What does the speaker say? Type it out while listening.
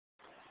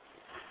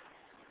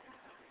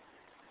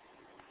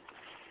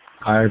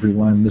Hi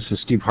everyone, this is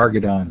Steve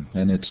Hargadon,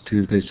 and it's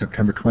Tuesday,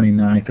 September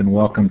 29th, and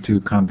welcome to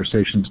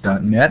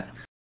Conversations.net,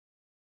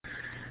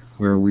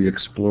 where we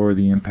explore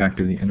the impact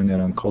of the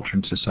Internet on culture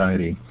and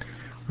society.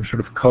 We're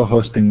sort of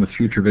co-hosting with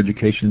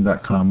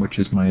futureofeducation.com, which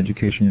is my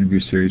education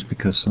interview series,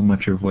 because so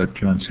much of what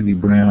John C.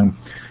 Brown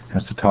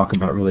has to talk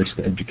about relates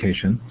to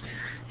education.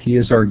 He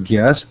is our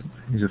guest.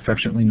 He's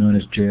affectionately known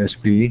as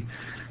JSB.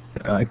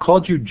 I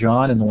called you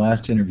John in the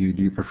last interview.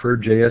 Do you prefer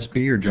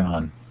JSB or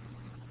John?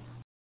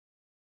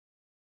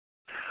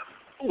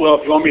 Well,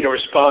 if you want me to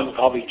respond,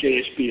 probably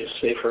JSB is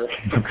safer.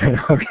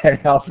 Okay,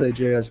 I'll say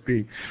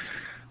JSB.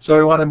 So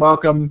we want to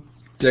welcome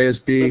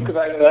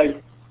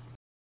JSB.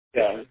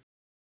 Yeah.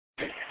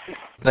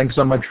 Thanks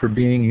so much for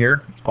being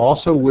here.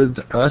 Also with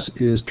us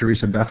is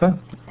Teresa Beffa,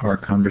 our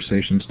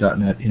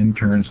Conversations.net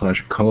intern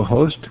 /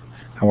 co-host.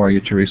 How are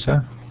you,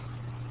 Teresa?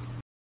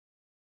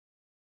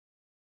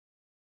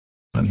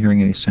 Not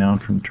hearing any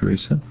sound from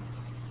Teresa.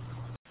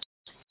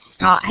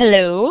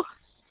 Hello.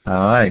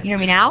 Hi. Can you hear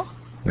me now?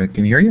 I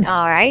can hear you.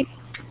 All right.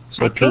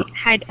 So okay.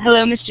 Hi.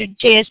 Hello, Mr.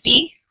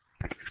 JSB.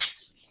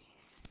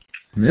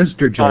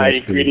 Mr. JSB. Hi,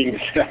 greetings.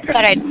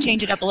 Thought I'd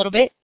change it up a little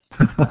bit.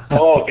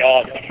 Oh,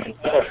 God.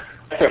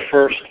 That's a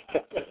first.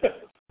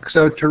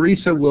 So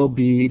Teresa will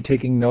be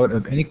taking note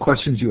of any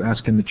questions you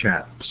ask in the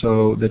chat.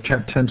 So the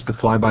chat tends to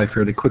fly by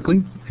fairly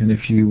quickly, and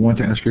if you want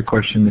to ask your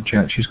question in the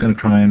chat, she's going to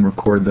try and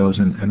record those,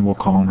 and we'll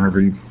call on her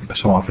every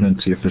so often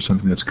and see if there's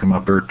something that's come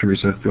up. Or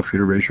Teresa, feel free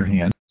to raise your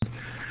hand.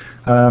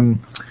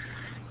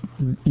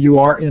 You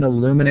are in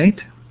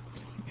Illuminate,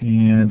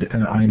 and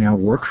I now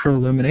work for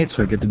Illuminate,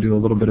 so I get to do a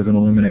little bit of an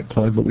Illuminate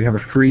plug, but we have a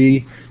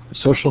free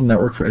social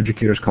network for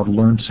educators called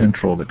Learn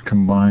Central that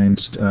combines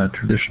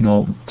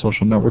traditional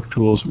social network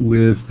tools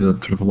with the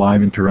sort of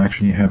live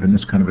interaction you have in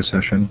this kind of a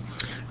session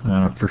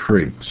for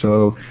free.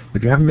 So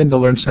if you haven't been to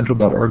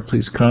learncentral.org,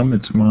 please come.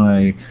 It's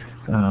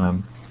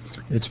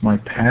my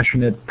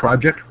passionate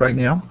project right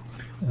now.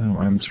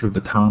 I'm sort of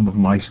the Tom of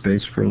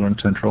MySpace for Learn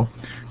Central,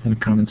 and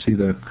come and see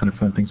the kind of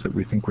fun things that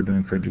we think we're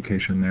doing for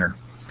education there.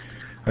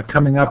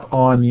 Coming up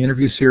on the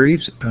interview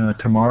series,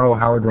 tomorrow,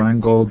 Howard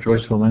Rheingold,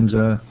 Joyce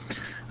Valenza,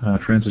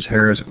 Francis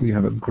Harris. We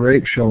have a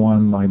great show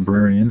on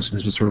librarians.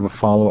 This is sort of a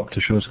follow-up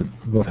to shows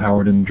that both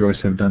Howard and Joyce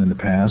have done in the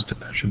past. It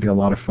should be a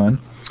lot of fun.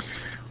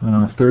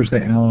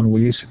 Thursday, Alan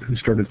Weiss, who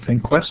started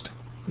ThinkQuest,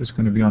 is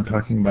going to be on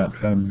talking about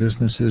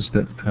businesses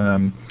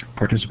that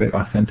participate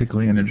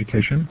authentically in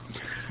education.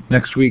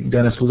 Next week,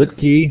 Dennis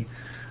Litke,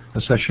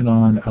 a session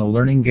on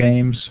learning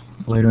games.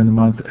 Later in the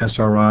month,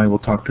 SRI will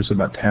talk to us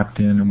about Tapped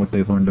In and what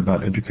they've learned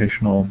about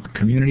educational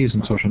communities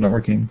and social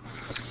networking.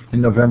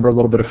 In November, a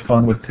little bit of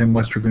fun with Tim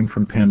Westergren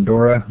from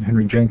Pandora,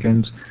 Henry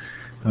Jenkins,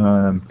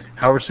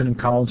 Howerson and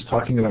Collins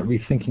talking about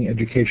rethinking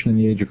education in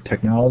the age of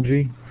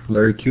technology,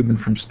 Larry Cuban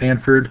from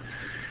Stanford,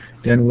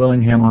 Dan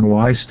Willingham on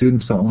why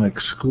students don't like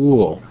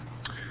school,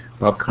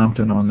 Bob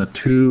Compton on the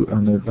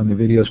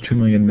videos 2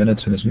 Million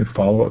Minutes and his new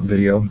follow-up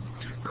video,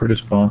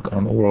 Curtis Bonk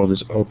on The World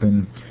is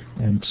Open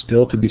and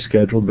Still to be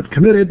Scheduled but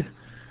Committed,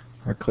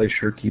 are Clay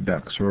Shirky,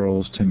 Beck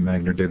Searles, Tim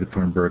Magner, David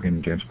Thornburg,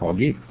 and James Paul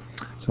Gee.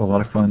 So a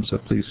lot of fun, so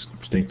please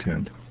stay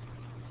tuned.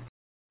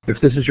 If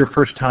this is your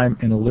first time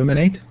in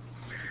Illuminate,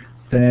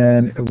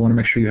 then I want to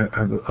make sure you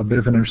have a bit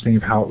of an understanding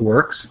of how it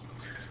works.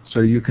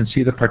 So you can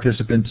see the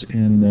participants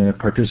in the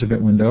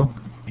participant window,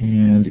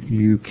 and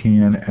you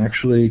can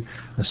actually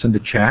send a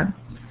chat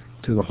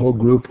to the whole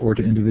group or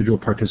to individual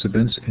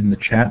participants in the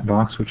chat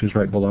box, which is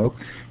right below.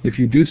 If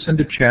you do send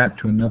a chat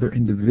to another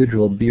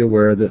individual, be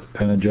aware that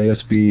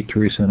JSB,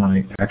 Teresa, and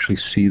I actually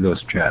see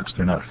those chats.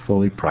 They're not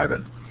fully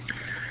private.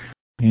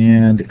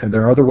 And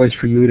there are other ways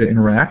for you to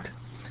interact.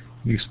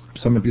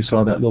 Some of you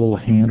saw that little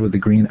hand with the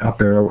green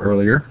up arrow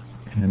earlier.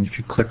 And if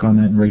you click on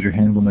that and raise your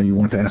hand, we'll know you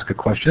want to ask a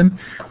question.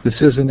 This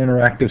is an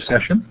interactive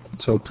session,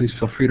 so please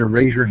feel free to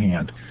raise your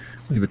hand.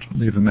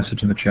 Leave a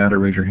message in the chat or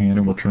raise your hand,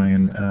 and we'll try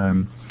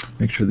and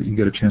make sure that you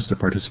get a chance to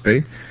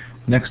participate.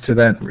 Next to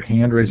that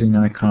hand-raising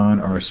icon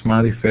are a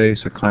smiley face,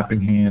 a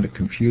clapping hand, a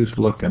confused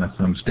look, and a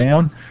thumbs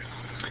down.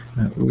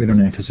 We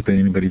don't anticipate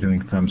anybody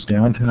doing thumbs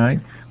down tonight,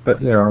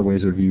 but there are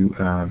ways of you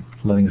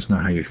letting us know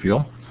how you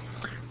feel.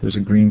 There's a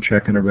green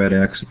check and a red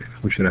X.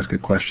 If we should ask a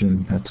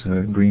question, that's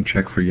a green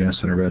check for yes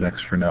and a red X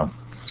for no.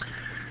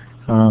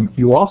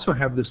 You also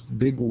have this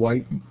big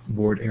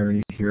whiteboard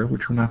area here,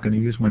 which we're not going to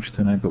use much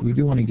tonight, but we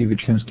do want to give you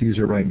a chance to use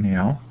it right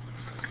now.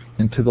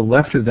 And to the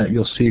left of that,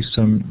 you'll see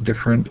some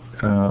different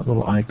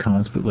little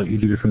icons that let you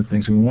do different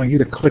things. And we want you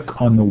to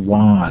click on the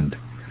wand.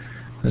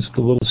 That's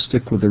the little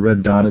stick with the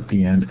red dot at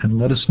the end, and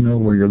let us know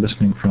where you're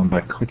listening from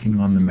by clicking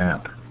on the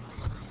map.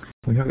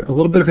 We have a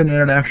little bit of an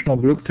international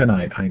group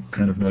tonight, I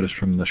kind of noticed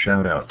from the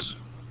shout-outs.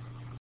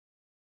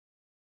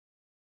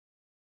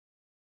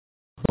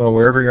 Well,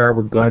 wherever you are,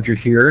 we're glad you're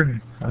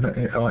here.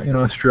 In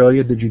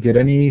Australia, did you get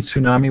any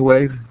tsunami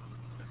wave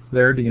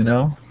there? Do you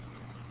know?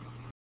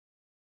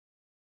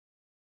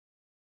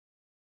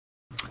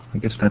 I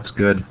guess that's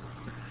good.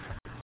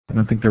 I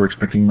don't think they were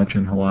expecting much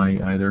in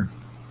Hawaii either.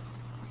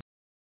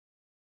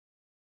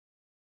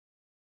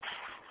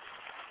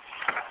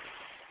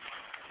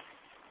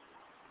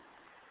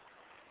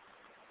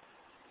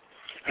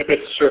 I bet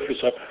the surface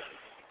up.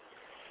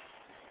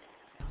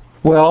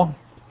 Well,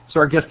 so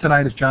our guest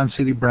tonight is John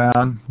C.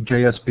 Brown,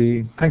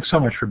 JSB. Thanks so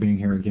much for being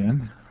here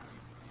again.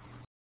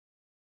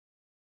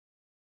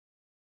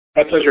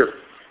 My pleasure.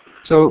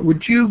 So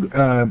would you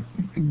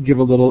give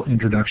a little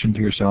introduction to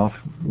yourself?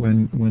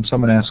 When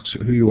someone asks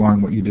who you are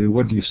and what you do,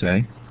 what do you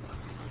say?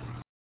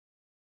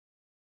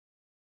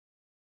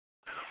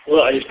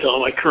 Well, I just tell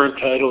them my current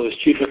title is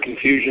Chief of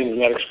Confusion,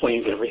 and that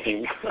explains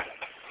everything.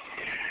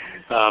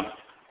 I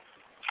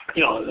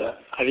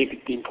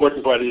think the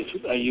important part is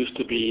I used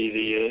to be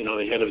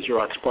the head of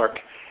Xerox PARC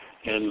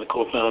and the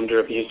co-founder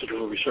of the Institute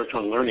for Research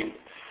on Learning.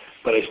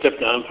 But I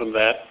stepped down from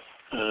that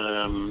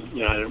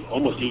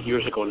almost 8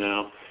 years ago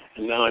now,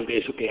 and now I'm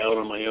basically out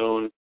on my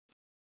own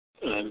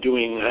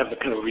I have a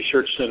kind of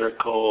research center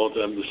called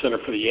the Center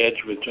for the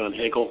Edge with John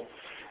Hagel,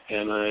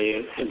 and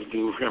I tend to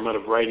do a fair amount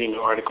of writing,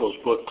 articles,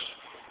 books,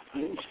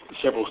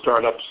 several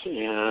startups,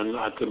 and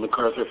at the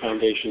MacArthur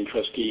Foundation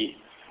trustee,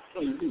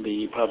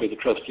 probably the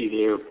trustee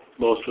there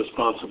most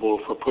responsible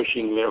for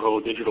pushing their whole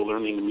digital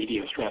learning and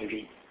media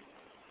strategy.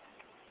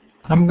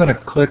 I'm going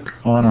to click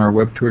on our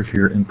web tour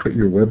here and put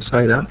your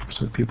website up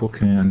so people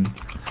can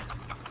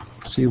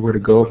see where to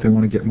go if they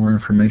want to get more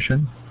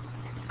information.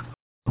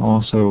 I'll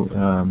also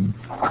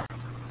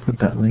put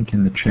that link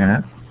in the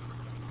chat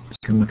so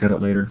you can look at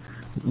it later.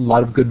 A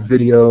lot of good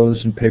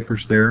videos and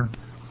papers there.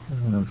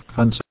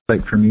 Fun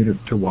site for me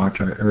to watch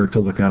or to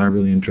look at. I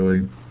really enjoy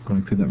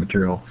going through that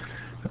material.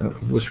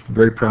 Was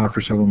very proud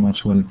for several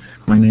months when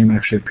my name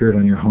actually appeared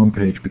on your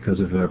homepage because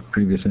of a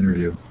previous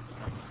interview.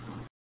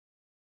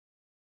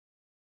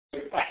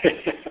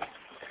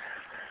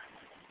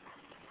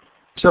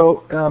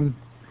 So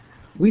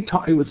we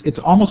talked. It's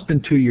almost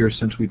been 2 years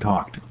since we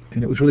talked,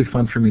 and it was really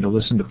fun for me to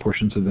listen to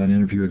portions of that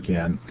interview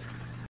again.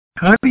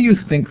 How do you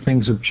think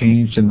things have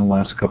changed in the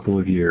last couple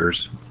of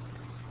years?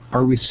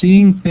 Are we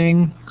seeing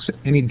things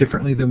any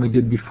differently than we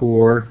did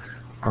before?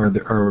 Are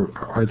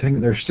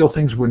there still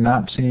things we're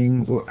not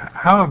seeing?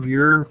 How have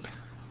your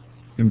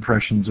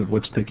impressions of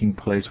what's taking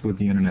place with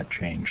the internet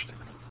changed?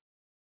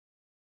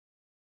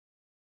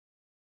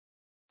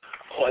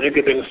 Well, I think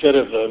there have been a set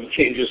of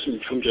changes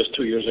from just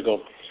 2 years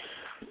ago.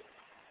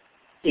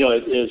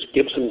 As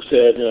Gibson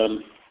said,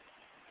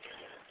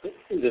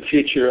 the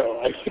future,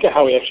 I forget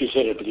how he actually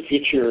said it, but the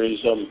future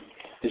is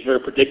very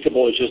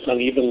predictable. It's just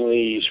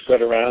unevenly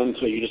spread around,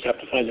 so you just have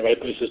to find the right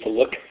places to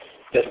look.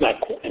 That's not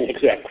an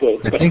exact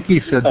quote. I think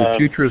he said the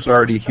future is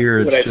already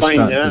here. It's just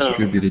not now,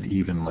 distributed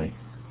evenly.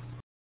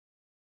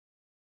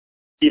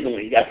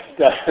 Evenly.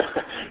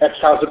 That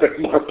sounds a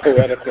bit more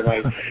poetic than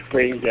my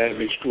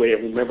brain-damaged way of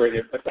remembering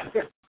it. But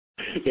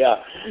yeah,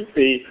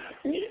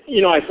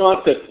 I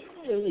thought that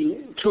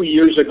 2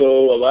 years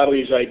ago, a lot of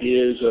these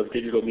ideas of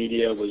digital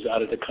media was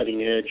out at the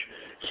cutting edge,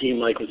 seemed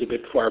like it was a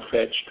bit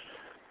far-fetched.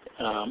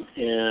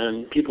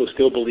 And people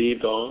still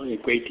believed a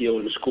great deal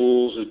in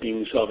schools as being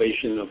the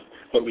salvation of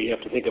what we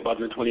have to think about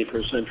in the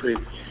 21st century.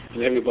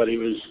 And everybody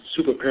was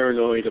super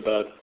paranoid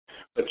about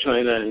what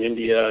China and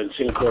India and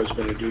Singapore is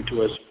going to do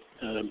to us.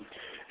 And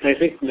I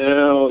think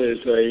now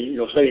there's a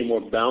slightly more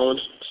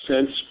balanced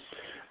sense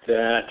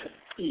that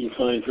you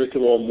find, first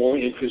of all, more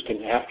interest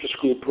in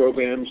after-school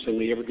programs than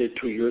we ever did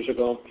 2 years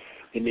ago.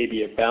 There may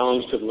be a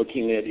balance of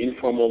looking at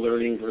informal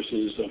learning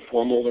versus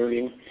formal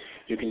learning.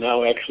 You can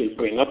now actually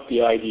bring up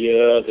the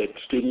idea that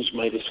students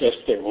might assess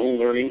their own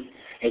learning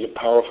as a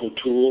powerful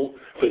tool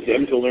for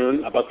them to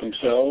learn about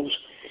themselves,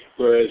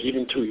 whereas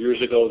even 2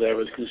 years ago that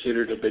was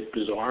considered a bit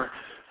bizarre.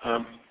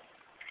 And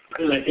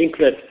I think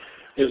that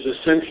there's a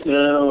sense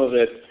now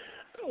that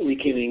we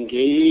can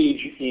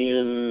engage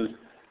in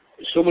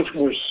so much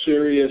more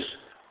serious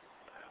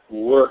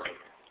work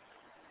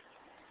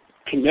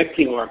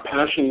connecting our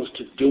passions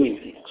to doing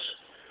things.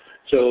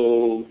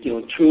 So,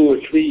 2 or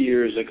 3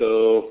 years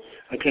ago,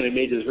 I kind of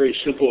made this very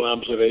simple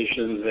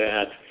observation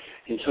that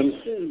in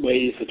some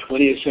ways, the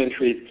 20th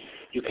century,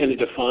 you kind of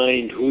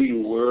defined who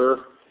you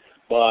were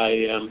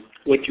by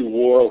what you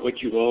wore,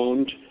 what you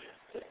owned,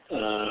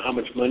 how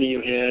much money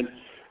you had.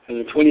 And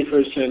the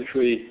 21st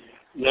century,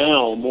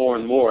 now more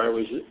and more, it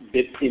was a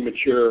bit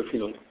premature,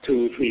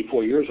 2, 3,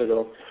 4 years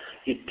ago,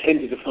 you tend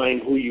to define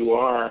who you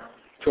are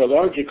to a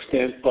large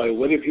extent by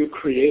what have you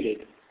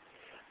created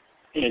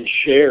and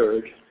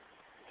shared,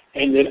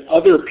 and then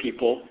other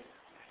people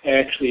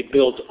actually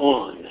built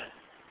on.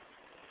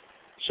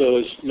 So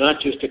it's not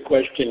just a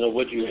question of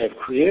what you have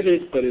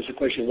created, but it's a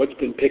question of what's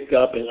been picked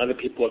up and other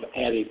people have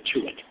added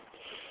to it.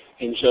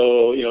 And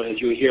so, as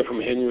you hear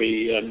from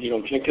Henry,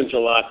 Jenkins a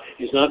lot,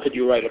 it's not that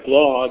you write a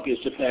blog,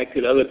 it's the fact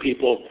that other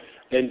people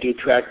then do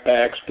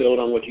trackbacks, build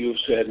on what you've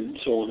said, and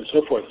so on and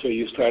so forth. So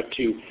you start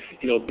to,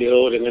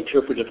 build an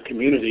interpretive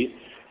community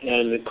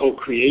and the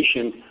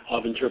co-creation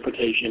of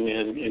interpretation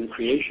and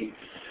creation.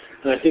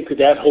 And I think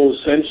that whole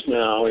sense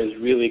now is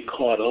really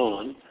caught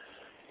on.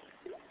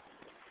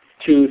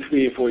 2,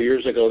 3, or 4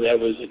 years ago, that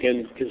was,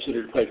 again,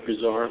 considered quite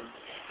bizarre.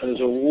 And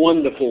there's a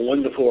wonderful,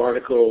 wonderful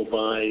article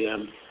by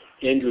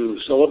Andrew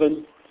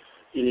Sullivan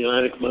in the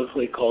Atlantic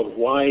Monthly called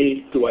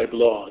 "Why Do I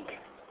Blog?"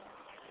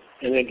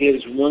 and that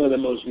gives one of the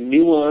most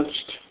nuanced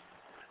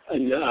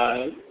and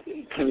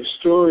kind of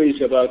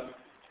stories about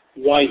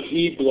why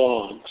he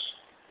blogs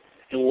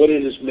and what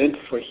it has meant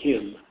for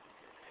him,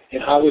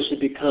 and how this has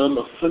become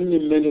a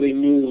fundamentally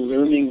new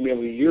learning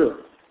milieu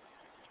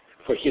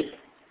for him,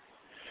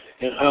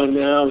 and how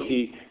now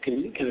he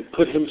can kind of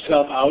put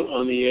himself out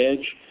on the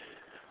edge,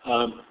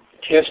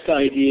 test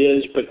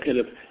ideas, but kind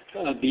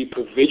of be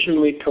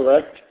provisionally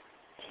correct,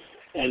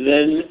 and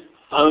then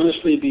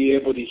honestly be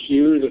able to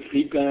hear the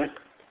feedback.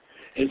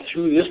 And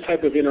through this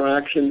type of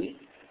interaction,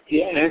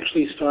 he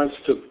actually starts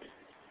to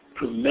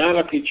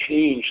dramatically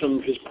change some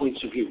of his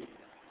points of view.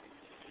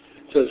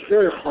 So it's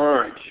very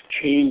hard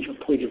to change a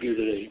point of view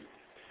today.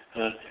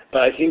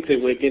 But I think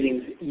that we're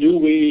getting new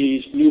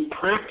ways, new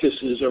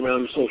practices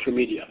around social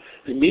media.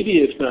 The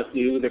media is not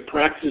new, the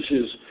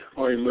practices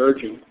are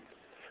emerging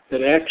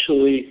that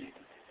actually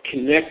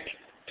connect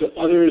to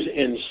others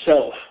and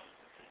self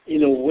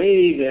in a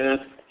way that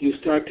you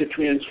start to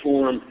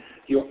transform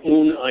your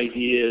own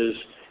ideas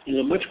in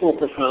a much more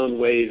profound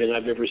way than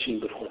I've ever seen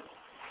before.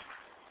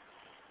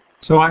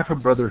 So I have a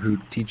brother who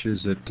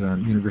teaches at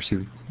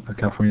University of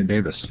California,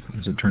 Davis,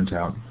 as it turns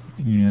out,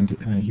 and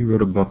he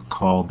wrote a book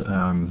called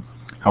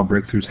How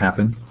Breakthroughs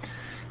Happen,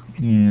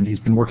 and he's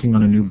been working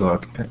on a new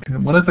book.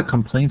 And one of the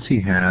complaints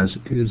he has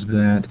is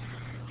that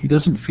he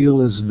doesn't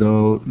feel as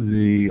though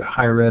the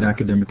higher ed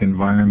academic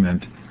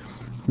environment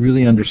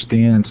really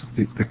understands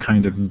the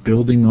kind of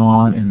building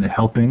on and the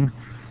helping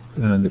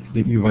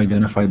that you've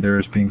identified there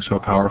as being so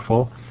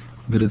powerful,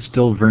 that it's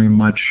still very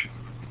much,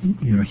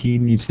 he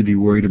needs to be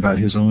worried about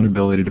his own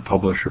ability to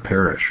publish or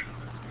perish.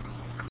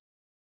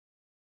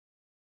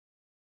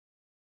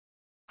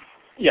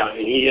 Yeah,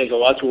 and he has a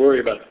lot to worry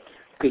about,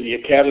 because the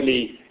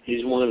Academy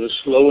is one of the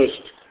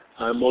slowest,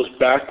 most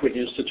backward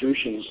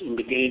institutions in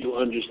beginning to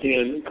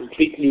understand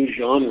complete new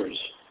genres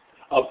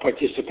of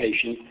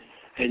participation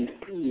and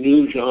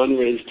new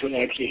genres to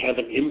actually have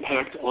an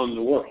impact on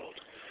the world.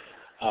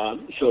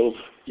 So,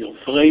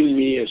 find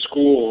me a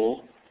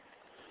school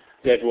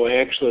that will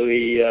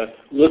actually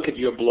look at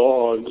your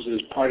blogs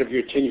as part of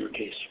your tenure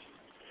case.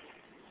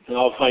 And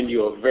I'll find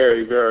you a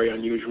very, very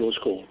unusual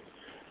school,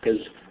 because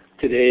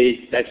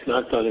today that's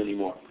not done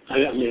anymore.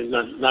 I mean,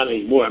 not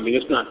anymore. I mean,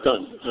 it's not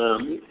done.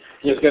 And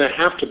it's going to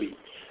have to be,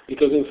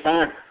 because in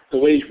fact, the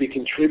ways we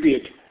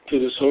contribute to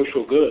the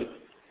social good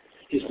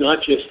is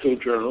not just through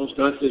journals,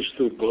 not just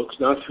through books,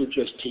 not through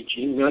just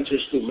teaching, not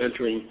just through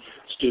mentoring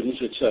students,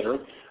 etc.,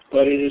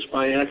 but it is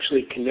by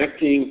actually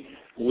connecting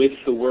with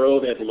the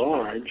world at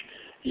large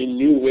in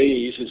new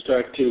ways and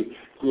start to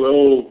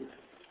grow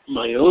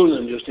my own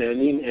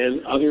understanding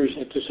and others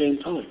at the same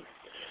time.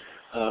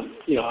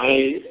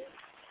 I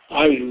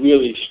was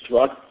really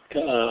struck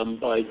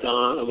by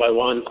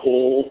Ron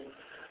Cole,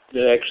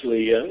 that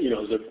actually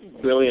is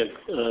a brilliant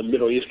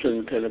Middle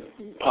Eastern kind of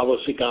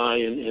policy guy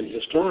and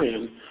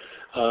historian.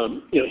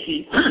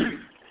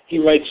 He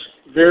writes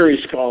very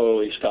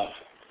scholarly stuff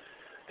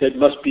that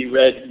must be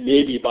read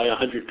maybe by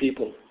 100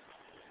 people.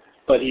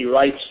 But he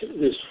writes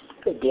this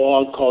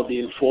blog called The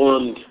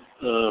Informed,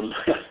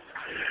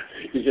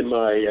 is in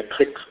my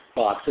click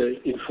box,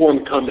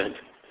 Informed Comment,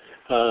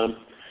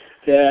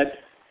 that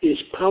is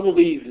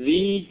probably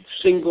the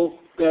single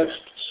best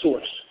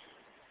source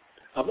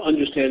of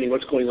understanding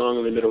what's going on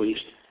in the Middle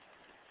East.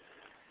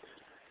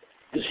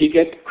 Does he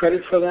get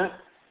credit for that?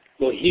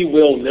 Well, he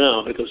will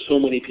now, because so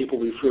many people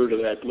refer to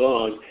that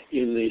blog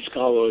in the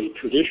scholarly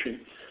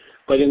tradition.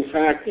 But in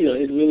fact,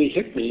 it really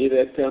hit me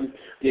that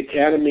the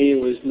Academy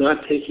was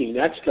not taking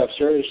that stuff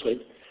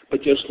seriously,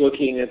 but just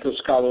looking at the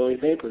scholarly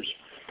papers.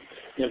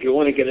 And if you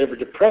want to get ever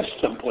depressed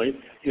at some point,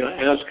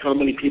 ask how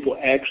many people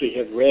actually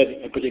have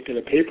read a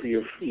particular paper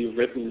you've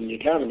written in the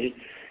Academy,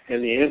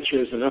 and the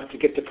answer is enough to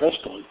get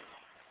depressed on.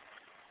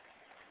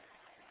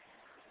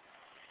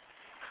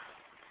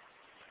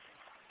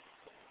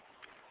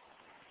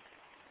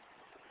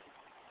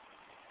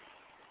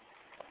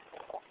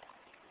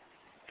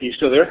 Are you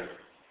still there?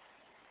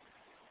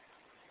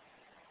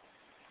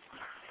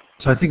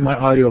 So I think my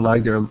audio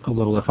lagged there a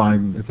little.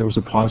 If there was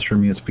a pause for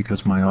me, it's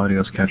because my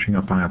audio is catching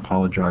up. I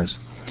apologize.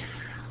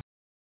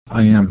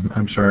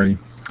 I'm sorry.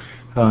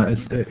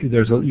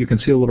 You can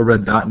see a little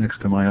red dot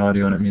next to my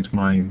audio, and it means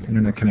my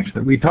internet connection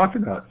that we talked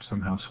about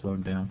somehow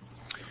slowed down.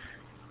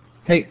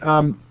 Hey,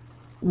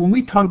 when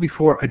we talked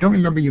before, I don't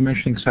remember you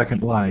mentioning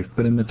Second Life,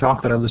 but in the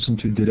talk that I listened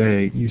to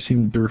today, you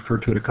seemed to refer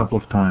to it a couple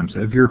of times.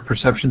 Have your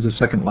perceptions of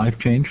Second Life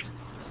changed?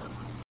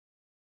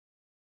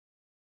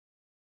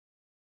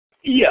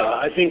 Yeah,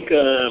 I think,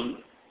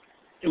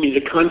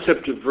 the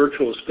concept of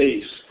virtual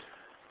space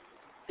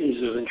is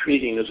as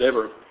intriguing as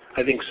ever.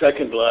 I think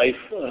Second Life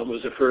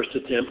was the first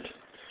attempt,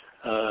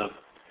 and,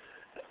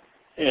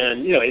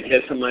 it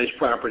has some nice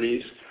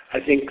properties. I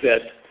think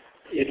that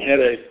it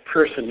had a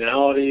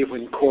personality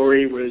when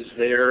Corey was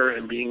there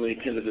and being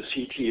kind of the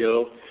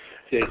CTO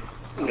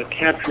that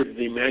captured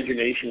the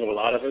imagination of a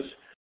lot of us.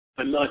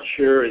 I'm not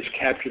sure it's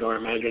captured our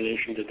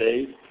imagination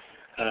today.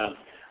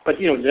 But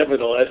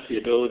nevertheless, the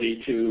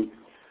ability to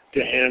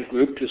hand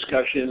group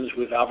discussions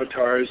with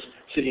avatars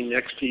sitting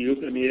next to you.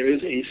 I mean, there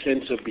is a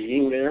sense of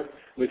being there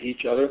with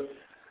each other.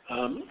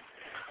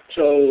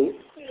 So,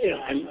 you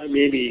know,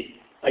 maybe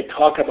I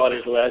talk about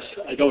it less.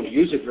 I don't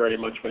use it very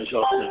much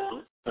myself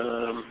now.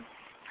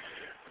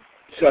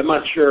 So I'm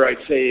not sure I'd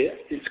say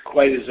it's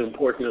quite as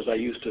important as I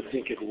used to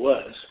think it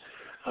was.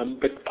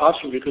 But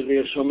possibly because we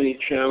have so many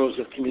channels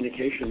of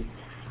communication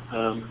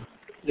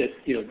that,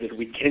 you know, that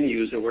we can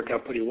use that work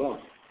out pretty well.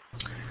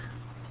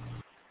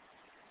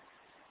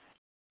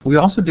 We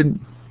also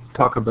didn't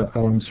talk about,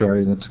 oh, I'm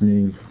sorry, that's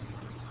me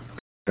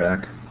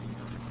back.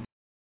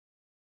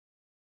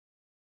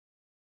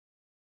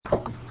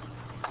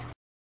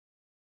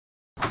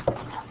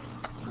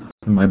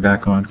 Am I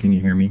back on? Can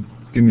you hear me?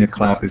 Give me a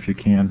clap if you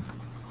can.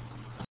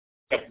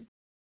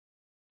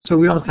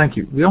 So thank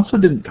you. We also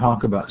didn't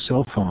talk about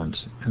cell phones,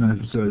 and I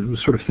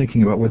was sort of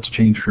thinking about what's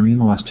changed for me in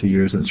the last 2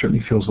 years, and it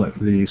certainly feels like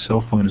the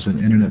cell phone as an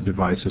internet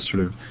device has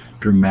sort of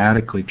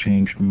dramatically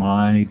changed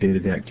my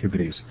day-to-day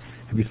activities.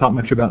 Have you thought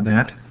much about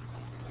that?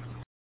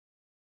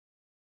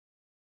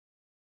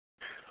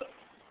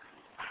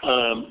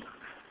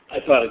 I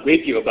thought a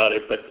great deal about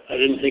it, but I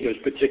didn't think it was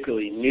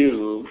particularly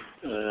new.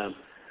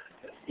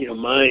 You know,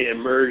 my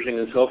immersion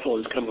in cell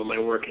phones come from my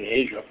work in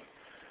Asia.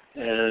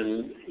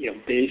 And, you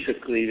know,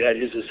 basically that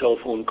is a cell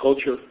phone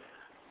culture.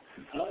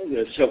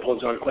 The cell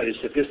phones aren't quite as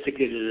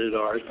sophisticated as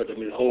ours, but I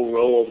mean the whole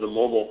role of the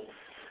mobile.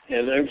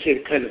 And I would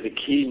say kind of the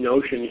key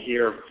notion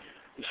here,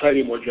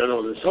 slightly more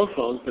general than cell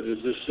phones, but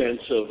is this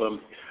sense of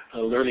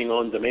learning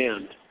on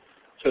demand.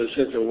 So the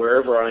sense of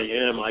wherever I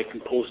am, I can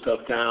pull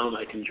stuff down,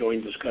 I can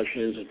join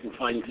discussions, I can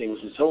find things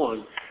and so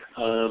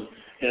on.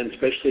 And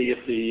especially if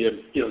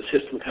the you know,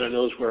 system kind of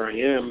knows where I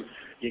am,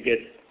 you get,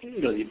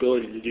 you know, the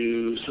ability to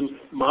do some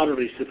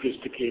moderately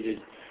sophisticated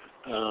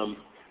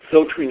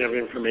filtering of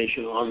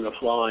information on the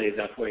fly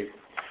that way.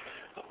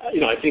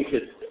 You know, I think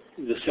that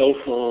the cell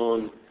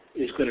phone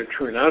is going to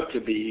turn out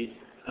to be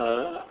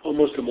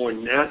almost a more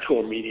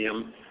natural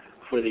medium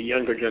for the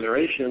younger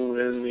generation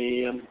than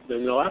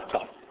the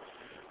laptop.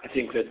 I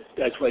think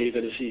that's why you're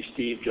going to see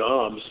Steve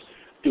Jobs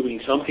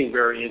doing something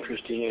very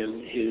interesting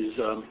in his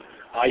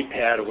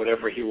iPad or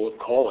whatever he will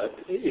call it,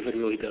 if it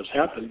really does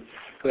happen.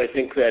 But I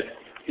think that,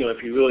 you know,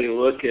 if you really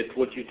look at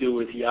what you do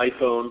with the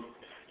iPhone,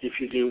 if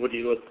you do what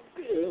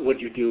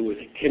you do with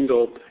a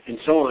Kindle and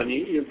so on,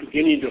 you're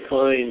beginning to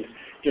find,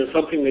 you know,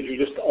 something that you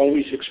just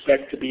always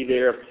expect to be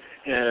there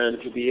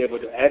and to be able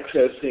to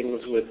access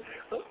things with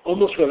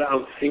almost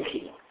without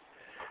thinking.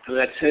 And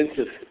that sense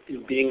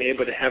of being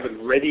able to have it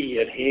ready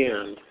at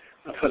hand,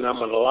 a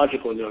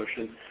phenomenological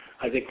notion,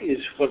 I think is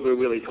what we're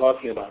really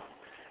talking about.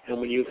 And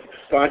when you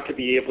start to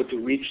be able to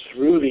reach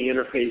through the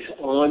interface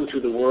onto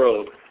the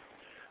world,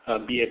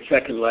 be it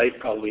Second Life,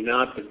 probably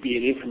not, but be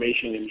it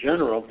information in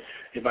general,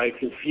 if I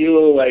can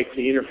feel like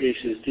the interface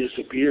has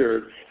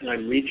disappeared and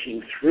I'm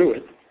reaching through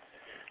it,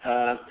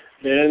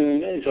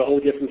 then it's a whole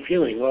different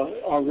feeling. Well,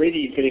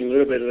 already getting a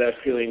little bit of that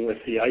feeling with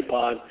the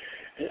iPod,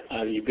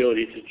 the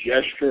ability to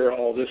gesture,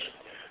 all this,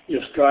 you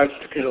know, starts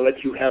to kind of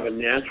let you have a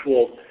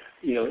natural,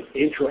 you know,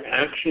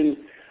 interaction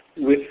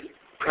with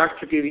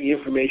practically the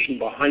information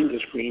behind the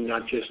screen,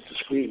 not just the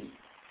screen.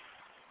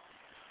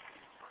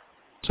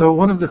 So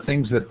one of the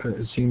things that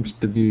seems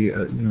to be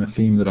you know, a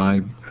theme that I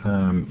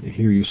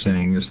hear you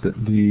saying is that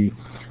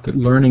that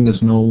learning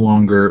is no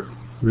longer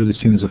really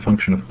seen as a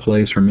function of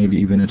place or maybe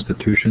even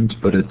institutions,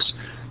 but it's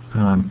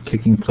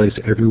taking place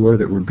everywhere,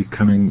 that we're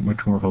becoming much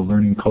more of a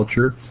learning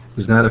culture.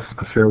 Is that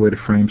a fair way to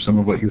frame some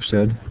of what you've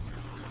said?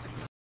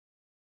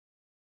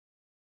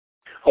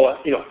 Oh,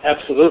 you know,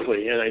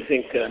 absolutely. And I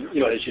think, you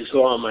know, as you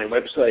saw on my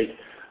website,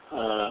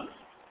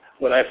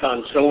 what I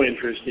found so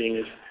interesting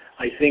is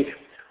I think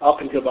up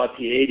until about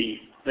the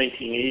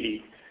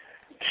 1980,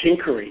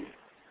 tinkering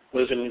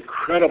was an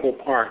incredible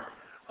part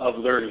of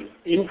learning,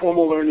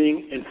 informal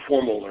learning and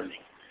formal learning.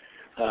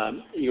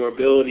 Your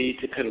ability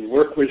to kind of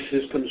work with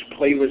systems,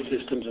 play with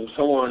systems, and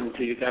so on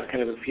until you got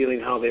kind of a feeling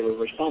how they were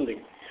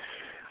responding.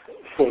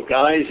 For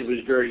guys, it was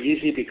very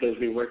easy because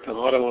we worked on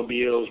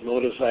automobiles,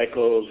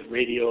 motorcycles,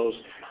 radios.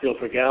 You know,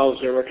 for gals,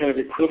 there were kind of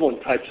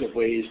equivalent types of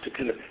ways to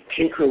kind of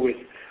tinker with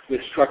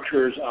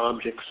structures,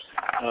 objects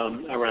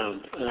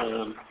around.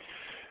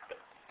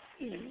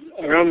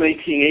 Around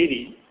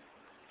 1980,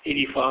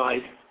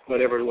 85,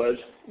 whatever it was,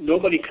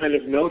 nobody kind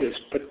of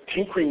noticed, but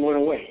tinkering went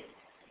away.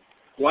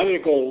 Why did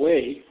it go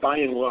away, by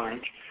and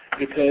large?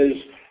 Because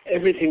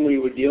everything we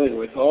were dealing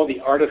with, all the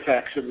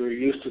artifacts that we were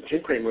used to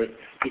tinkering with,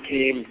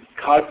 became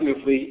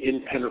cognitively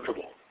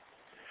impenetrable.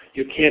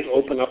 You can't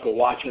open up a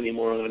watch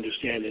anymore and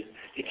understand it.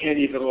 You can't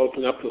even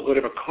open up the hood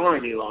of a car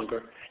any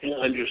longer and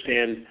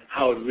understand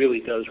how it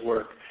really does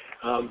work,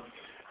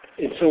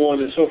 and so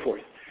on and so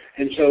forth.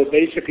 And so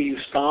basically you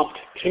stopped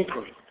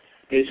tinkering.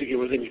 Basically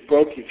when things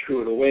broke, you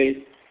threw it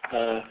away.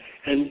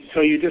 And so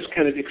you just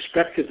kind of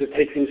expected to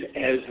take things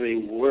as they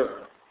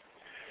were,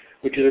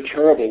 which is a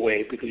terrible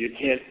way because you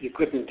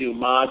couldn't do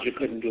mods, you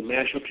couldn't do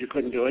mashups, you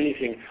couldn't do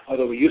anything,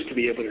 although we used to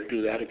be able to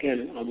do that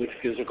again with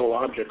physical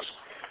objects.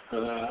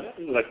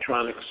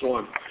 electronic, so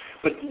on.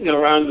 But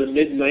around the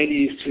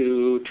mid-90s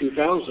to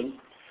 2000,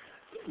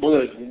 one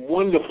of the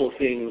wonderful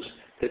things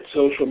that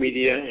social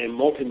media and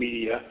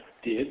multimedia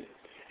did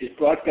is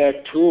brought back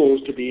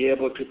tools to be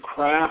able to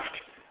craft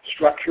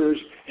structures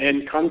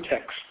and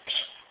contexts.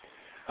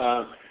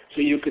 So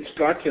you could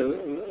start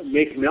to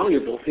make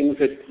malleable things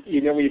that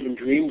you never even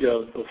dreamed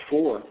of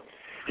before.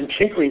 And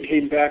tinkering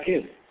came back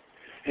in.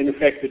 And in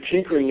fact, the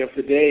tinkering of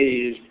today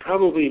is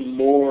probably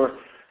more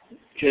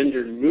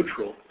gender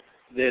neutral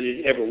than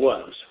it ever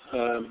was.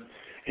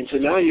 And so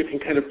now you can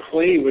kind of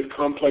play with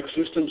complex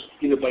systems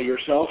either by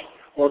yourself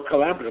or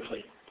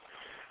collaboratively.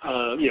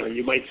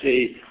 You might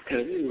say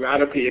kind of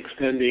radically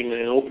extending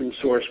an open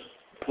source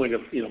point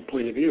of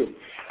view.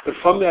 But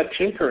from that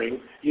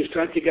tinkering, you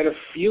start to get a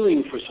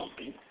feeling for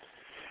something.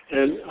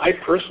 And I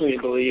personally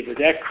believe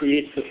that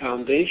creates the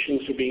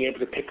foundations for being able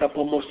to pick up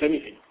almost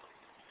anything.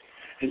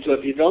 And so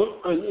if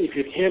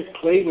you can't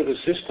play with a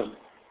system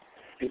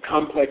and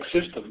complex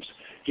systems,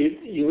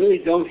 you really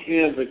don't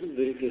have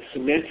the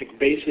semantic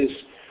basis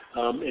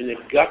and the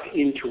gut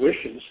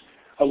intuitions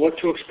of what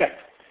to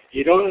expect.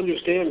 You don't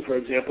understand, for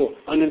example,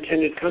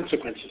 unintended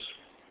consequences,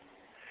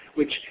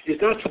 which is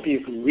not something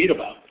you can read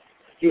about.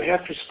 You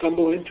have to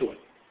stumble into it.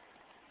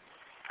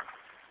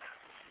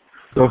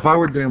 So if I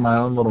were doing my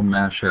own little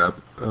mashup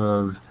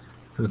of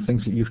the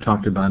things that you've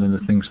talked about and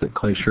the things that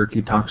Clay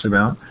Shirky talks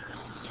about,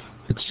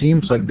 it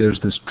seems like there's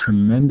this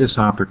tremendous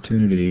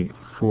opportunity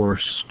for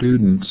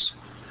students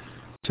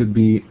to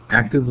be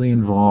actively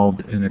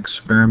involved in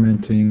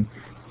experimenting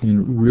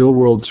in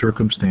real-world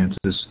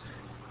circumstances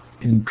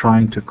in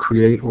trying to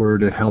create or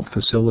to help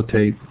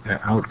facilitate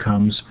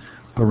outcomes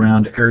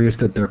around areas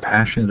that they're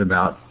passionate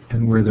about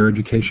and where their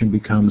education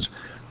becomes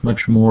much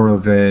more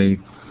of a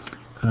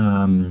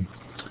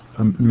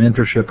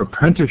mentorship,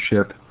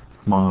 apprenticeship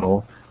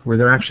model where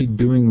they're actually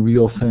doing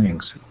real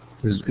things.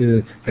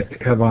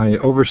 Have I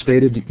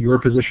overstated your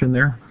position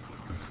there?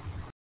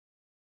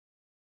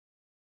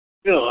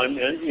 No,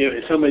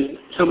 in some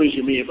ways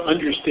you may have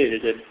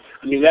understated it.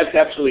 I mean, that's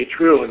absolutely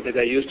true. In fact,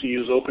 I used to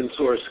use open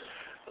source,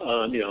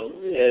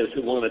 as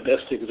one of the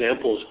best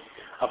examples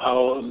of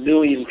how 1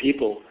 million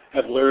people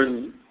have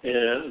learned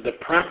the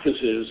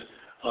practices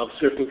of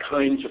certain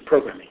kinds of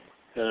programming.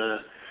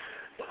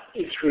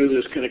 Through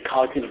this kind of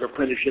cognitive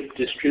apprenticeship,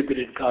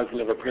 distributed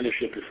cognitive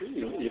apprenticeship,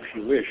 if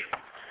you wish.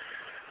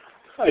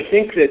 I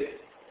think that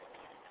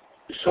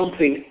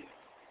something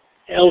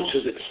else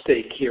is at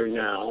stake here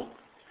now.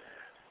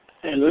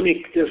 And let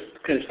me just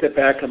kind of step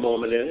back a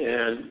moment.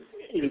 And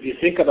if you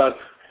think about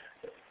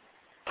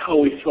how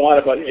we thought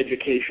about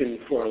education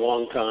for a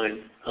long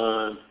time,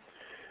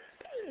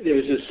 there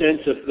was a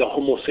sense of the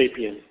Homo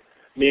sapien,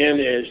 man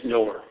as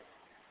knower,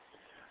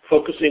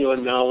 focusing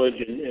on knowledge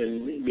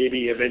and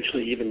maybe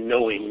eventually even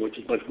knowing, which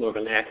is much more of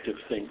an active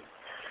thing.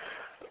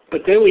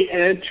 But then we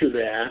add to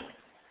that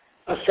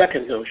a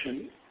second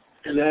notion,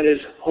 and that is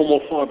Homo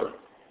faber.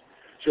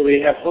 So we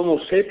have Homo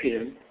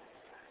sapien,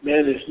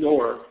 man as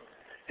knower,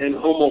 and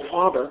Homo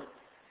faber,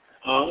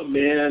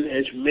 man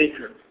as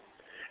maker.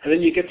 And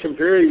then you get some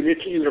very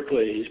rich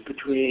interplays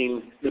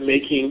between the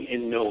making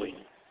and knowing.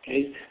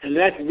 Okay? And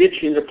that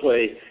rich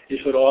interplay is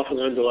what often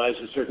underlies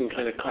a certain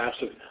kind of class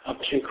of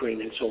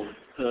tinkering and so on.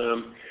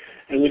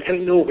 And we kind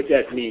of know what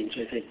that means,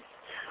 I think.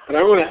 But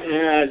I want to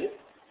add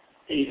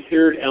a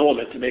third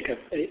element to make an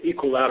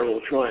equilateral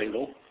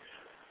triangle: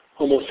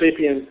 Homo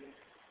sapien,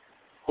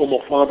 Homo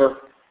faber,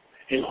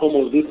 and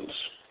Homo ludens,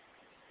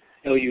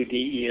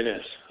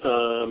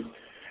 Ludens,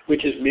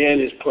 which is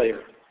man as player.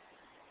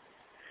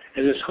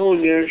 And this whole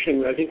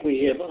notion, I think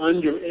we have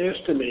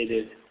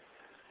underestimated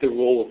the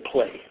role of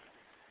play.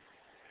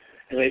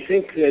 And I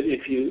think that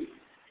if you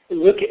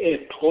look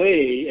at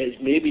play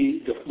as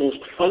maybe the most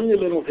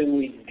fundamental thing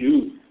we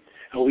do,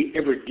 and we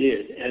ever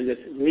did, and that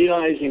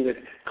realizing that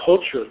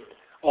culture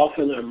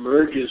often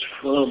emerges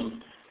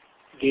from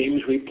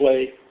games we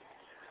play,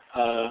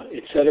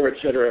 et cetera,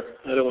 et cetera.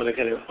 I don't want to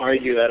kind of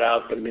argue that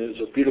out, but I mean,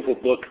 there's a beautiful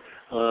book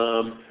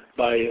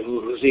by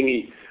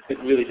Huizinga that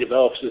really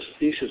develops this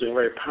thesis in a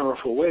very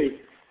powerful way.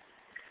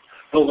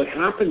 But what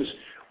happens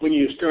when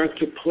you start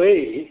to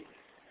play,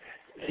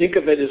 think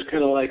of it as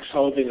kind of like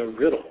solving a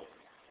riddle.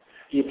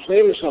 You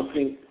play with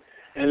something,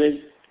 and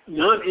then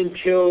not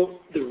until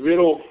the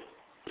riddle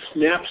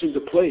snaps into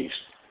place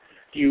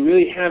do you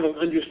really have an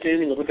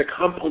understanding of what the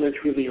components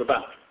really are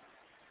about.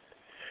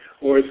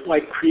 Or it's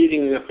like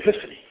creating an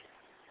epiphany.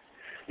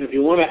 And if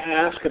you want to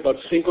ask about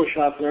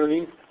single-shot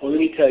learning, well, let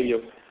me tell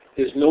you,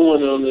 there's no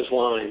one on this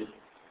line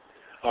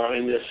or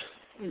in this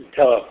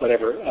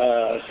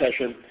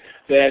session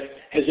that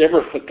has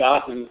ever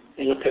forgotten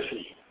an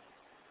epiphany.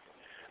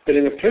 But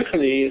an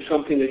epiphany is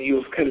something that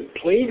you've kind of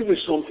played with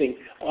something,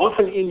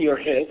 often in your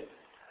head.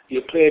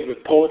 You played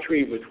with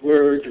poetry, with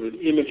words, with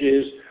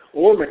images,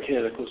 or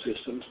mechanical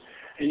systems,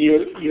 and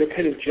you're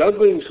kind of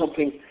juggling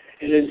something,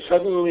 and then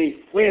suddenly,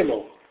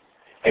 whammo,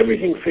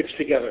 everything fits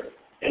together.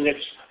 And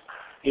it's,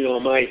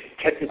 my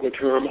technical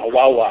term, a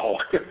wow-wow.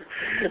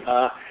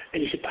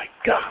 And you say, by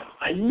God,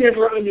 I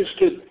never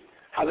understood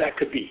how that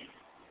could be.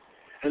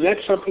 And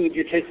that's something that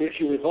you take with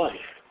you in life.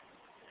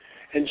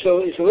 And so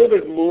it's a little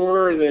bit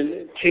more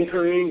than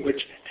tinkering,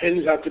 which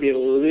tends out to be a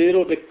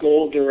little bit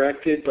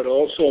goal-directed, but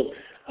also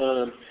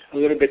a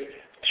little bit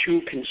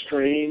too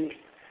constrained,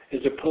 as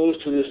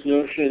opposed to this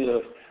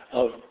notion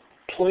of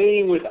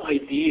playing with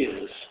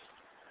ideas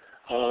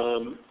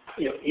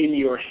in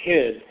your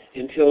head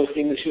until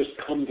things just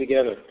come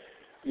together.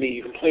 I mean,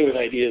 you can play with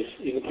ideas,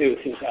 you can play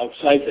with things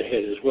outside the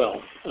head as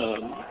well.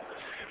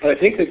 But I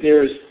think that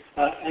there's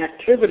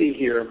activity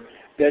here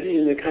that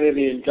in the kind of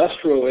the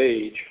industrial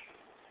age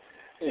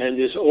and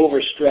this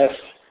overstressed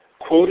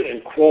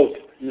quote-unquote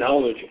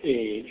knowledge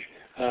age,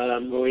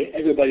 where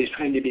everybody's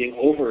trying to be an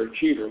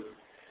overachiever,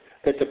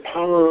 that the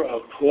power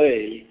of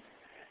play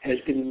has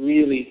been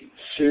really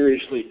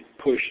seriously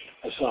pushed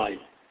aside.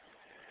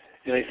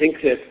 And I think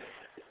that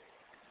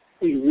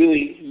we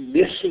really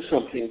miss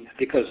something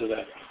because of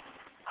that.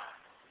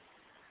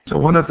 So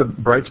one of the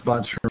bright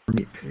spots for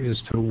me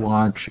is to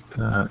watch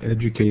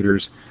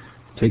educators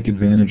take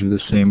advantage of the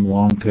same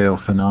long-tail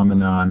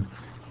phenomenon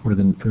or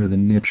the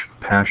niche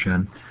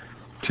passion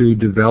to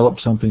develop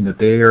something that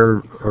they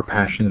are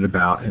passionate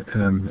about.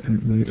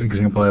 The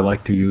example I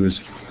like to use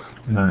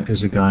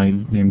is a guy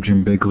named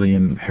Jim Bigley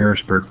in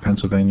Harrisburg,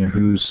 Pennsylvania,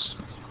 whose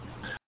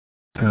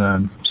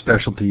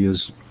specialty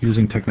is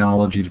using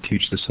technology to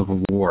teach the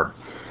Civil War.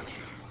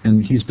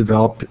 And he's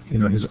developed,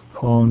 his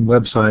own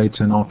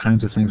websites and all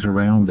kinds of things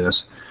around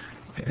this.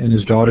 And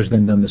his daughter's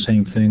then done the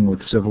same thing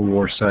with Civil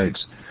War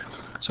sites.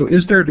 So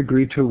is there a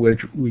degree to which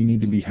we need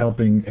to be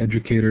helping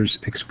educators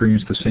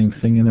experience the same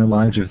thing in their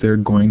lives if they're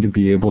going to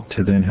be able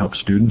to then help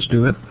students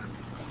do it?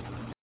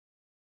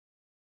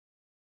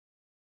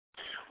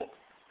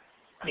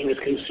 I mean,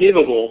 it's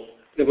conceivable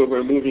that what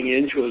we're moving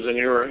into is an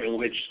era in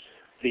which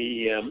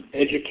the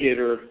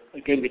educator,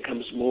 again,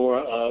 becomes more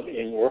of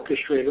an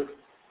orchestrator.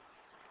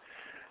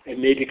 It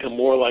may become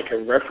more like a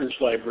reference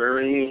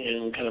librarian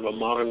in kind of a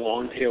modern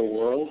long-tail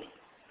world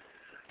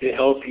to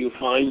help you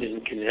find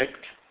and connect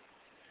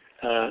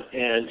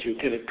and to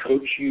kind of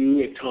coach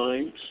you at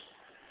times,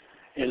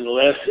 and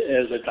less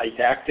as a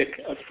didactic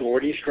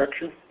authority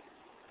structure.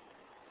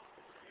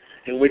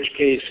 In which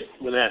case,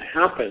 when that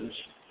happens,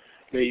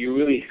 you're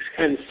really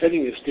kind of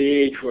setting the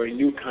stage for a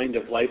new kind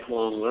of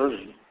lifelong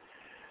learning,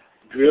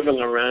 driven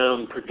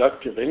around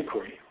productive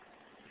inquiry,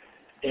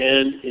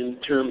 and in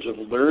terms of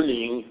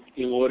learning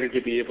in order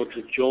to be able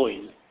to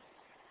join,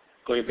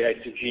 going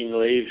back to Jean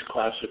Lave's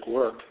classic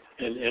work,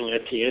 and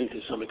Etienne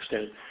to some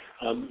extent,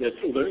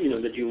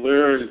 that you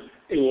learn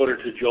in order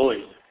to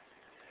join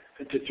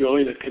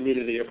a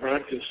community of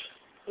practice,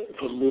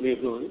 from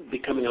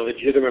becoming a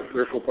legitimate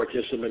peripheral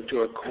participant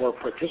to a core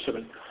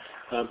participant.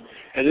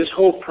 And this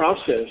whole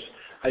process,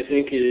 I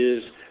think,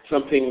 is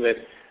something that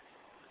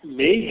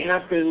may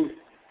happen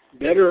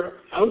better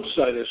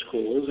outside of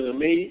schools,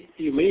 and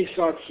you may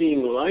start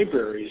seeing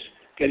libraries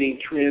getting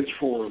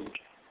transformed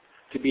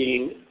to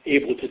being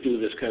able to do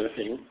this kind of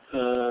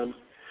thing.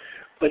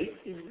 But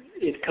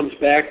it comes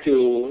back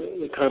to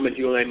the comment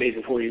you and I made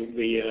before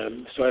we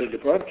started the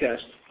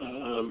broadcast,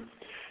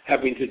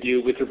 having to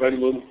do with the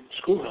one-room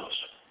schoolhouse.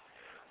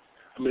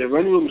 I mean,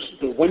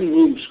 the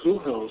one-room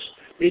schoolhouse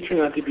may turn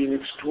out to be an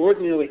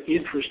extraordinarily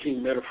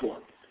interesting metaphor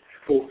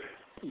for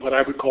what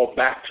I would call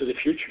back to the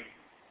future.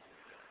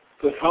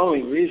 For the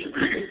following reason: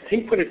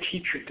 think what a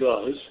teacher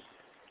does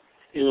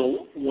in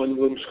a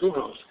one-room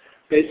schoolhouse.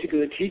 Basically,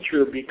 the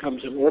teacher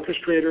becomes an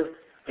orchestrator,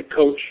 a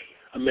coach,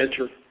 a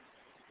mentor,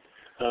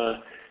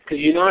 because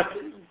you're not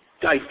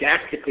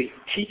didactically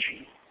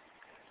teaching.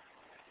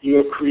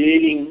 You're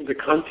creating the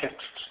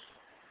contexts.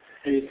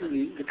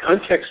 And the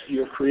context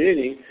you're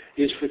creating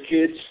is for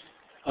kids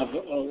of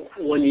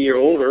 1 year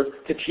older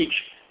to teach,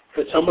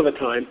 for some of the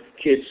time,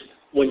 kids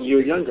 1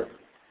 year younger,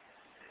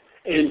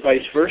 and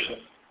vice versa.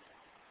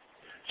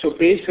 So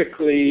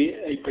basically,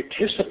 a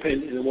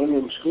participant in a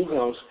one-room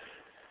schoolhouse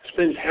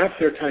spends half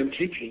their time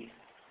teaching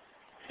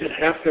and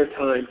half their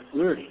time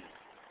learning.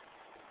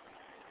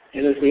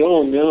 And as we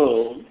all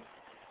know,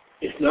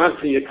 it's not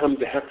until you come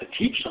to have to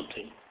teach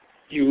something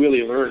you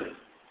really learn it.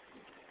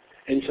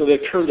 And so they've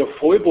turned a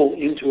foible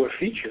into a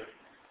feature,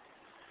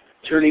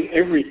 turning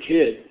every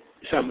kid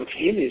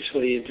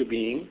simultaneously into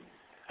being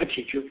a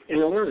teacher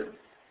and a learner.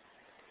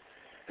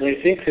 And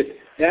I think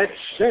that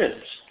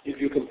sense, if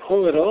you can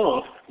pull it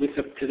off with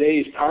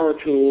today's power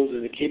tools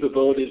and the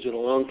capabilities of the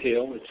long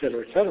tail, et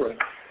cetera,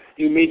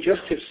 you may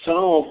just have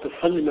solved the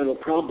fundamental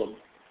problem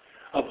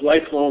of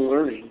lifelong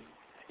learning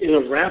in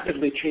a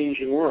rapidly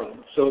changing world.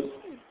 So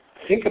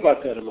think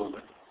about that a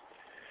moment.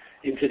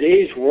 In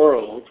today's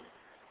world,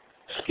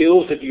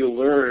 skills that you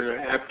learn are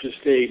apt to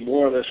stay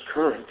more or less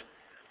current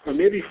for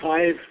maybe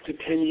 5 to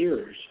 10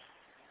 years,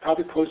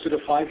 probably closer to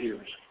 5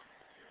 years.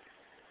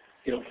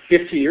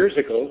 50 years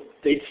ago,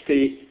 they'd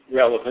stay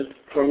relevant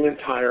for an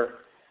entire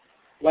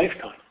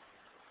lifetime.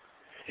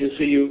 And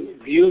so you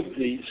viewed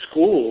the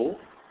school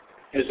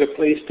as a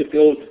place to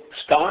build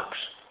stocks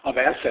of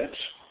assets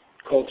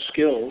called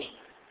skills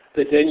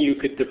that then you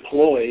could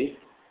deploy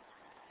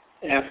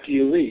after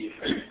you leave.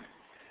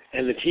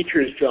 And the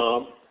teacher's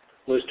job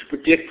was to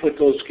predict what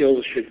those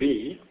skills should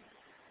be.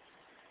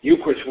 You,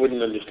 of course,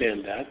 wouldn't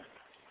understand that.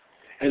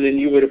 And then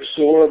you would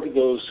absorb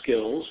those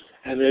skills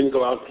and then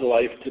go out to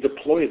life to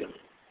deploy them.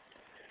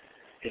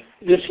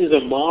 This is a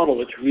model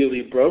that's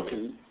really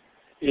broken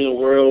in a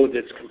world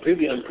that's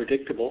completely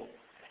unpredictable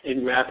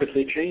and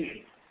rapidly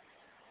changing.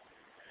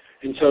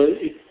 And so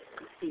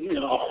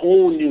a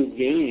whole new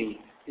game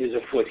is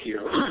afoot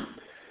here.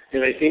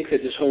 And I think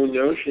that this whole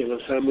notion of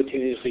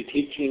simultaneously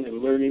teaching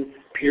and learning,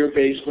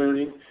 peer-based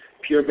learning,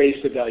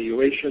 peer-based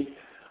evaluation,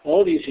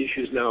 all these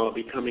issues now are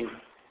becoming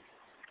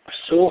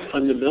so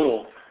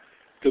fundamental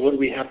to what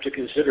we have to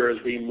consider as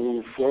we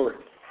move forward.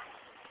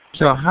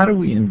 So how do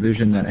we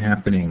envision that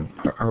happening?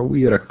 Are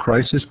we at a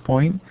crisis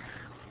point?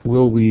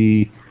 Will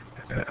we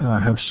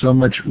have so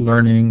much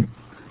learning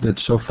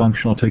that's so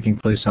functional taking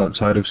place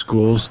outside of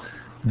schools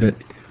that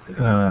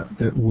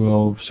that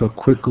will so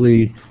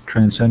quickly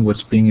transcend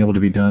what's being able to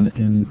be done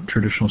in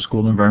traditional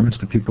school environments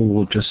that people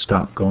will just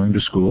stop going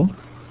to school?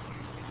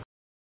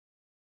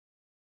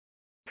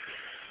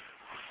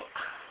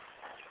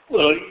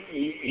 Well,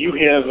 you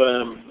have,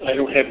 I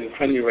don't have it in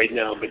front of me right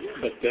now, but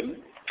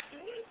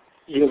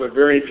you have a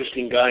very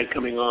interesting guy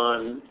coming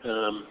on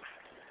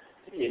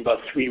in about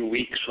 3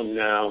 weeks from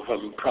now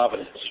from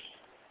Providence.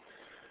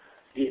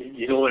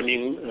 You know what I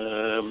mean?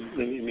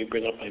 Let me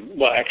bring up my,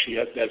 well, actually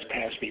that's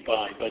passed me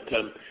by, but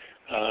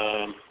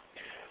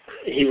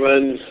he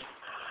runs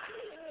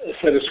a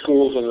set of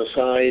schools on the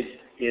side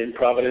in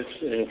Providence,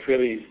 in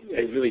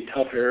a really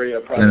tough area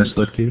of Providence.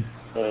 Dennis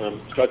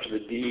Lutke? Starts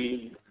with a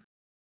D.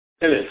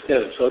 Dennis,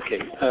 okay.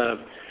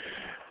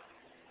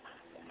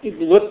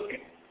 Look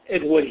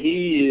at what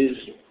he is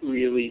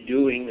really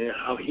doing and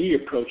how he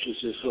approaches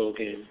this whole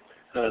game.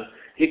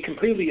 He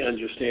completely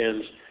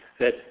understands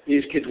that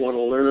these kids want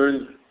to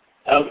learn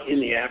out in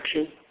the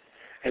action,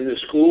 and the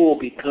school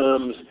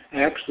becomes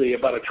actually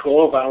about a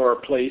 12-hour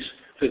place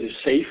that is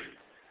safe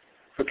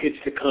for kids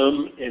to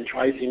come and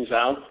try things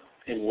out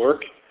and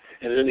work,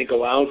 and then they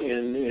go out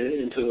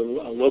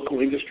into local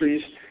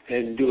industries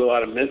and do a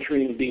lot of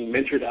mentoring, being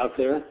mentored out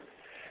there.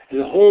 And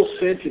the whole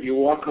sense, if you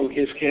walk on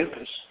his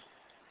campus,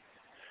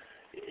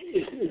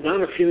 is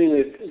not a feeling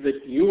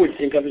that you would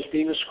think of as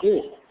being a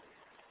school.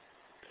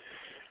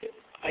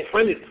 I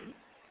find it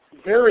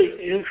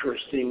very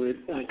interesting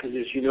because,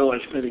 as you know, I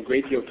spent a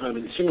great deal of time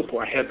in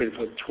Singapore. I have been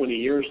for 20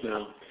 years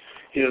now.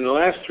 And in the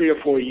last 3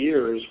 or 4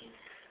 years,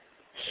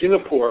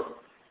 Singapore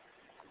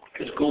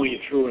is going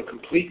through a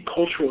complete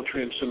cultural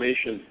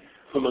transformation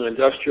from an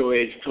industrial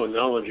age to a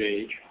knowledge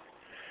age,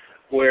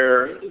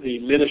 where the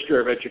Minister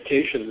of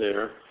Education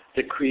there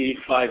decreed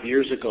 5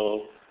 years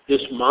ago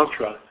this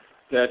mantra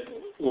that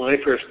when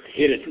I first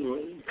hit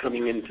it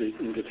coming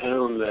into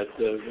town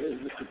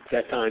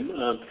that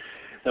time,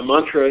 the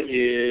mantra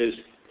is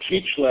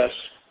teach less,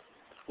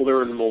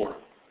 learn more.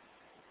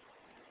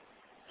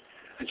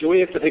 And so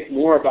we have to think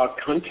more about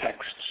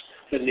contexts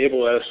that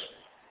enable us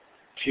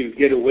to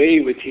get away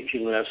with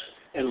teaching less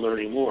and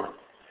learning more.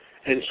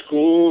 And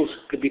schools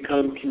could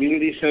become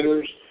community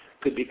centers,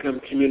 could become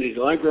community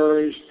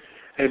libraries,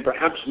 and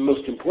perhaps the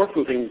most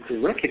important thing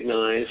to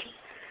recognize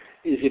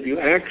is if you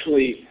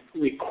actually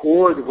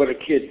record what a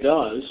kid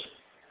does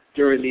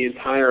during the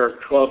entire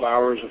 12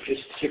 hours or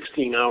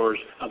 16 hours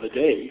of a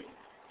day,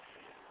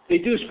 they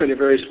do spend a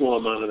very small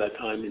amount of that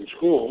time in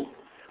school,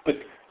 but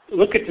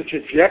look at the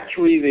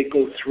trajectory they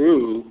go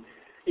through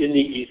in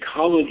the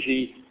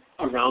ecology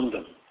around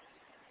them.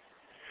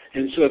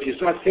 And so if you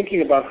start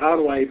thinking about how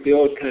do I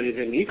build kind of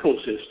an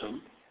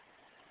ecosystem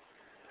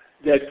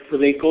that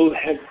when they go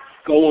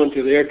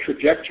onto their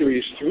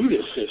trajectories through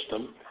this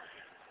system,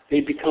 they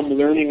become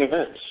learning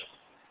events.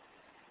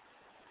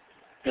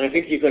 And I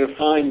think you're going to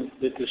find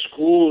that the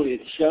school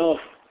itself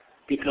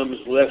becomes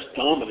less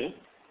dominant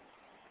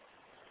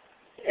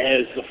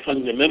as the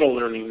fundamental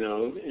learning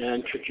node,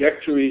 and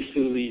trajectories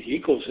through these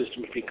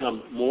ecosystems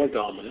become more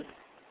dominant.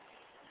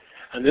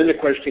 And then the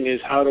question is,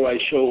 how do I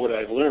show what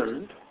I've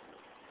learned?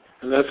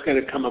 And that's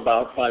going to come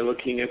about by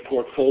looking at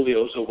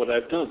portfolios of what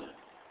I've done.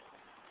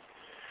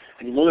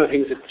 And one of the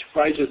things that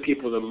surprises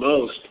people the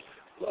most,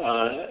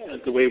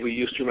 the way we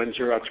used to run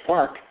Xerox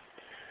PARC,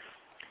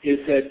 is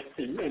that,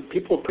 and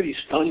people are pretty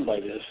stunned by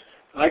this.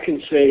 I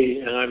can say,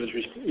 and I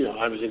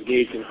was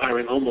engaged in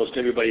hiring almost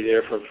everybody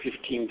there for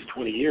 15 to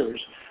 20 years.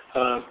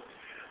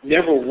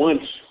 Never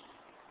once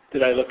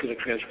did I look at a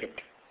transcript.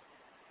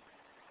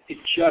 It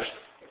just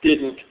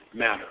didn't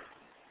matter.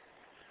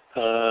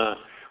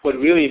 What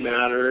really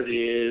mattered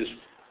is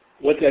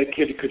what that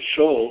kid could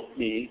show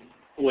me,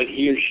 what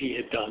he or she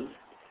had done,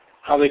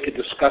 how they could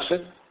discuss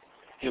it,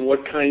 and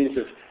what kinds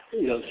of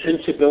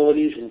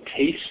sensibilities and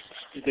tastes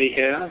did they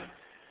have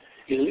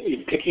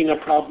in picking a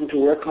problem to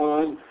work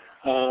on,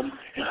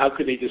 and how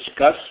could they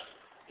discuss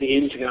the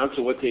ins and outs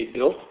of what they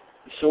built,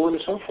 and so on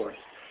and so forth.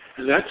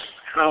 And that's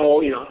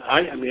how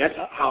that's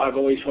how I've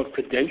always thought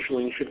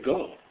credentialing should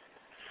go.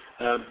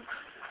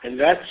 And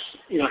that's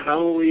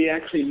how we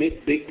actually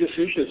make big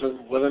decisions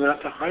on whether or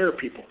not to hire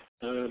people.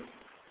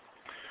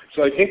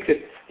 So I think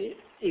that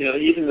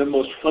even the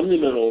most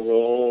fundamental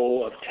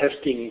role of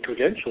testing and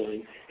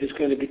credentialing is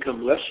going to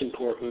become less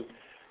important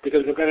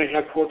because we're going to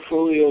have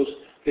portfolios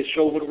that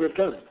show what we've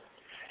done.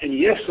 And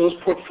yes, those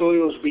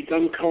portfolios will be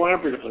done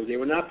collaboratively. They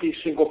will not be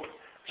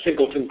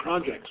singleton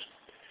projects.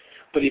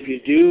 But if you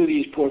do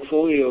these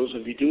portfolios,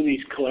 if you do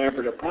these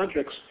collaborative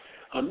projects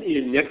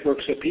in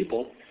networks of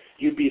people,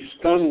 you'd be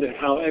stunned at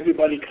how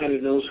everybody kind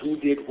of knows who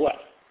did what.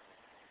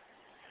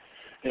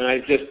 And I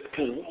just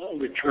kind of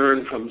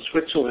returned from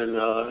Switzerland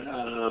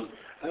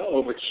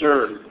over at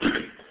CERN.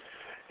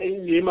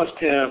 And you must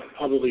have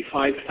probably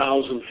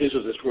 5,000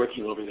 physicists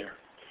working over there.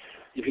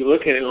 If you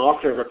look at an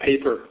author of a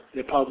paper,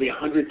 there are probably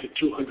 100 to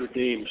 200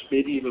 names,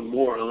 maybe even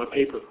more on a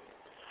paper.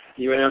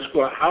 And you ask,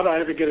 well, how do I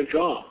ever get a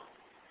job?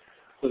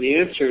 Well, the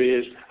answer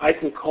is I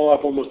can call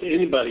up almost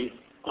anybody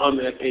on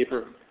that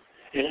paper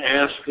and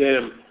ask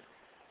them,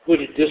 what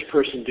did this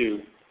person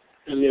do?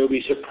 And they'll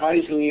be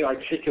surprisingly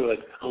articulate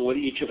on what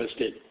each of us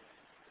did.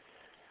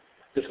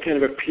 It's kind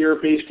of a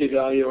peer-based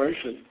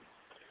evaluation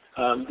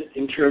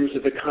in terms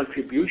of the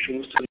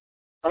contributions to the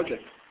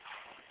project.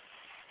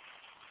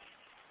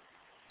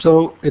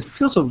 So it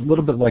feels a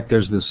little bit like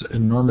there's this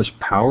enormous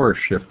power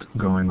shift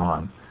going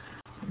on.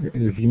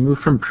 If you move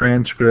from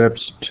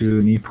transcripts to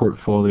an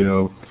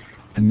e-portfolio,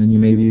 and then you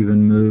maybe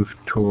even move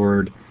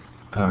toward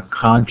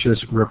conscious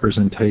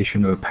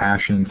representation of a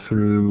passion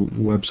through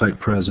website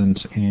presence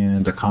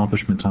and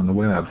accomplishments on the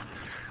web,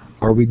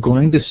 are we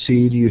going to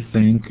see, do you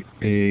think,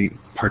 a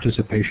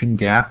participation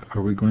gap?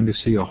 Are we going to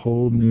see a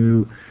whole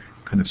new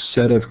kind of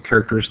set of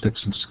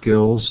characteristics and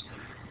skills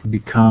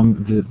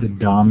become the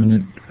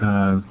dominant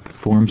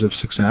forms of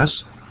success?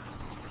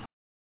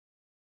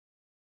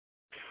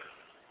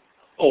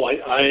 Oh,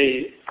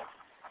 I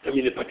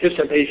mean, the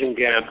participation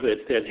gap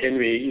that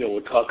Henry,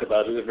 would talk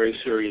about is a very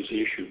serious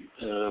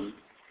issue.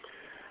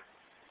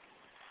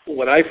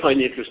 What I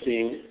find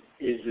interesting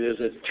is there's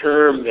a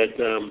term that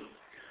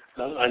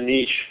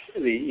Anish,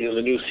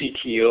 the new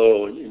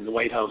CTO in the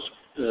White House,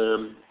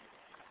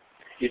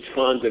 is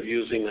fond of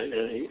using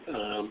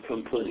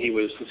from when he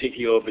was the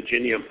CTO of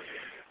Virginia,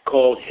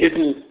 called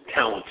hidden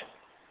talent.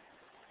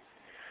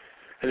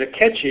 And the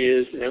catch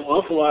is an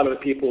awful lot of the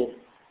people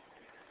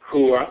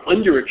who are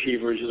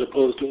underachievers as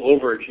opposed to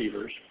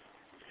overachievers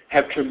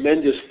have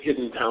tremendous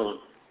hidden talent.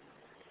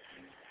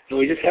 And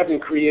we just haven't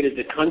created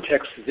the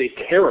context that they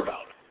care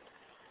about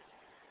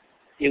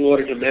in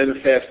order to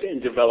manifest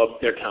and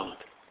develop their talent.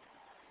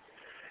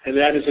 And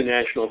that is a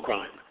national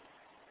crime.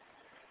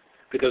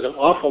 Because an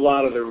awful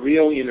lot of the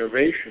real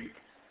innovation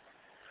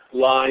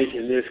lies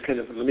in this kind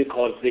of, let me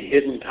call it the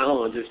hidden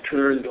talent, is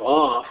turned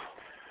off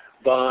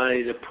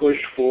by the push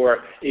for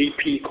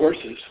AP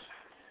courses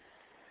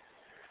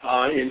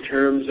in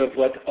terms of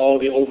what all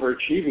the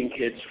overachieving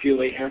kids feel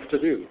they have to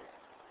do.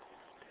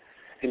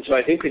 And so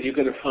I think that you're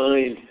going to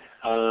find,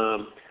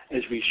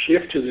 as we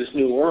shift to this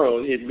new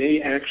world, it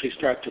may actually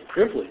start to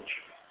privilege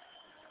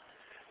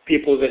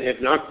people that have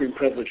not been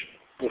privileged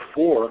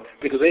before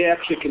because they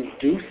actually can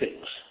do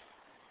things.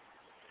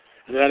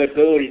 And that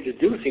ability to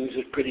do things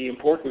is pretty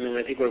important, and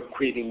I think we're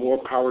creating more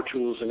power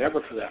tools than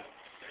ever for that.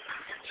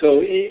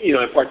 So,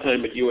 I'm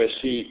part-time at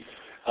USC,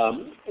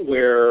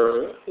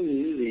 where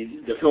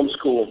the film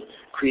school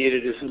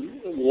created this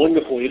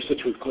wonderful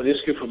institute called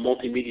Institute for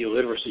Multimedia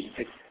Literacy.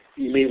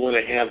 You may want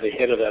to have the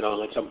head of that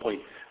on at some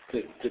point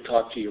to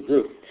talk to your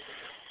group.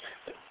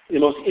 The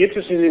most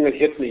interesting thing that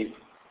hit me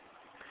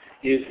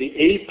is the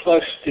A+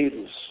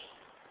 students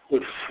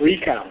would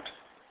freak out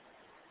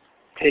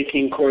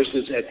taking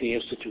courses at the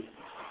Institute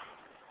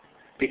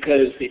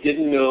because they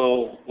didn't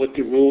know what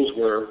the rules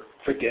were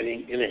for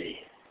getting an A.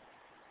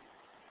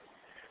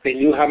 They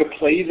knew how to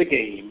play the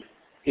game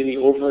in the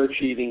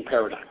overachieving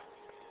paradigm.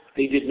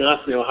 They did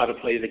not know how to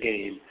play the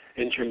game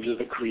in terms of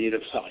the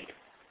creative side.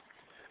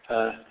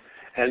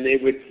 And they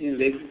would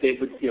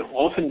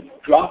often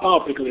drop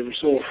out because they were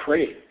so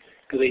afraid,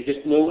 because they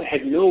just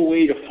had no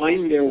way to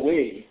find their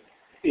way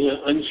in an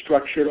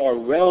unstructured or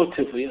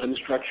relatively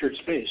unstructured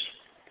space.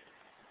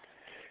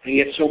 And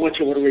yet so much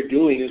of what we're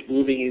doing is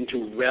moving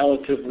into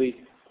relatively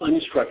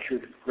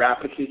unstructured,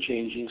 rapidly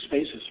changing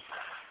spaces.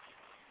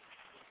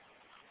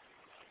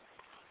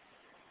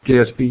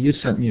 JSB, you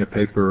sent me a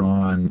paper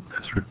on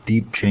sort of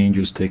deep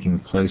changes taking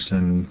place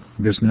in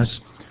business.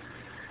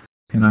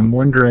 And I'm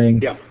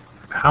wondering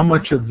how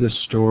much of this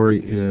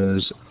story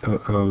is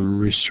a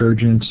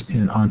resurgence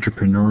in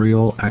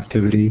entrepreneurial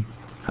activity?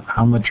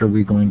 How much are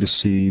we going to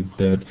see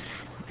that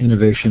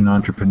innovation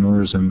and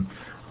entrepreneurism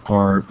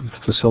are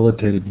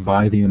facilitated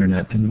by the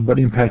internet? And what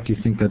impact do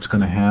you think that's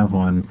going to have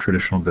on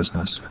traditional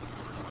business?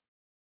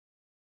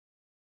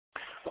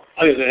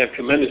 I think they have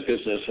tremendous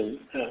business, and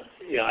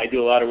I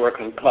do a lot of work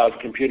on cloud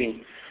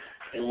computing.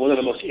 And one of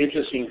the most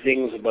interesting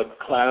things about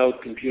cloud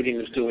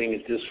computing is doing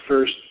at this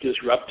first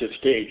disruptive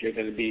stage.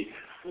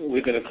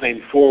 We're going to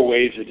claim 4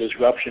 waves of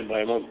disruption, but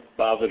I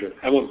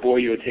won't bore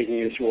you with taking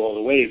you through all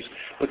the waves.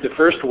 But the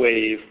first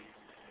wave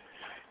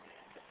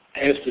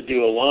has to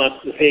do a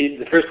lot.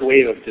 The first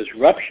wave of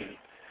disruption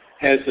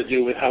has to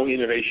do with how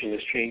innovation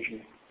is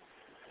changing.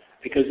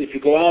 Because if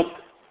you go out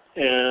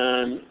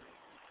and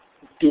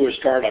do a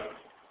startup,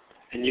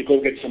 and you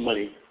go get some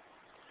money,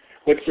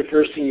 what's the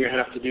first thing you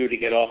have to do to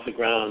get off the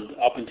ground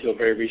up until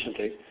very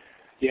recently?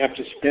 You have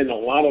to spend a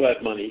lot of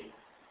that money,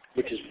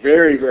 which is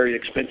very, very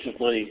expensive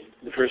money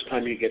the first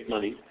time you get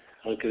money,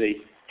 because they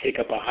take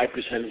up a high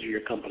percentage of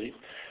your company,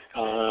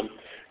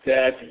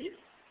 that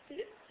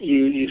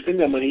you spend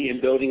that money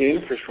in building an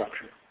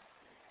infrastructure.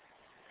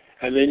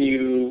 And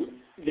then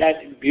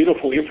that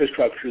beautiful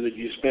infrastructure that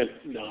you spent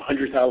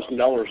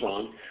 $100,000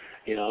 on,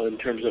 in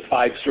terms of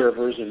 5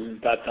 servers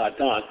and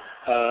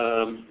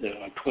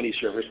 20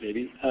 servers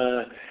maybe,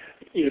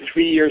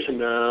 3 years from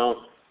now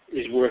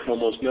is worth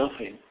almost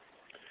nothing.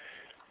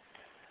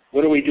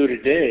 What do we do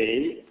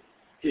today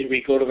is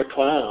we go to the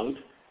cloud,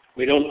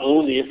 we don't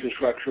own the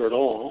infrastructure at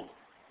all,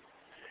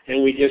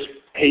 and we just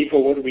pay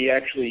for what we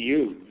actually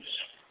use.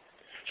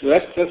 So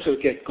that lets us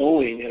get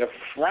going at a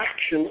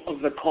fraction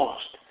of the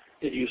cost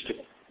it used to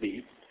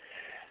be.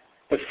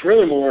 But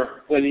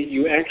furthermore, when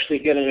you actually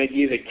get an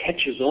idea that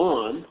catches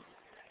on,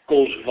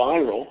 goes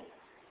viral,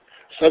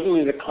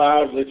 suddenly the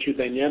cloud lets you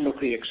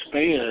dynamically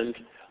expand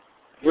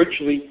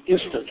virtually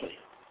instantly.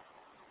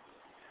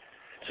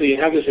 So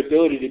you have this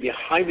ability to be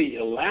highly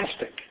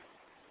elastic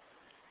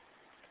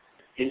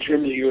in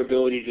terms of your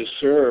ability to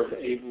serve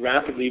a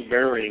rapidly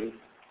varying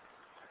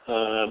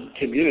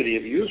community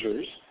of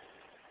users.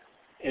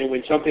 And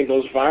when something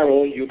goes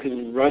viral, you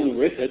can run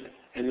with it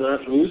and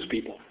not lose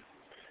people.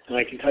 And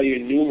I can tell you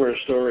numerous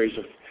stories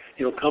of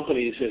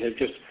companies that have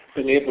just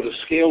been able to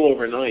scale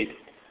overnight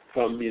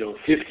from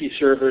 50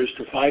 servers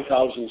to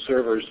 5,000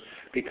 servers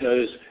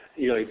because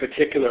a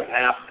particular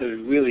app that is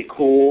really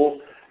cool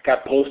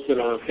got posted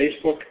on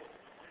Facebook,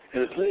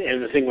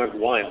 and the thing went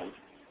wild.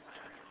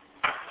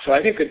 So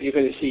I think that you're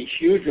going to see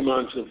huge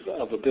amounts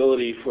of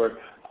ability for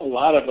a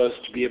lot of us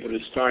to be able to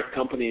start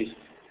companies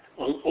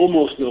on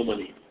almost no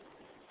money.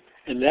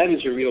 And that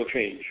is a real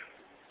change.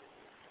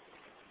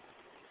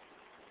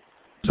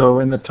 So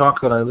in the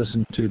talk that I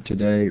listened to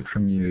today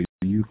from you,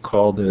 you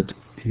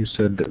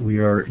said that we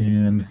are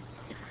in,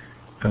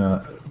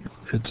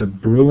 it's a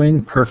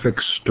brewing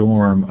perfect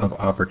storm of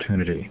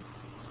opportunity.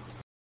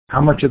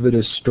 How much of it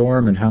is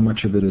storm and how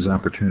much of it is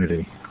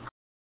opportunity?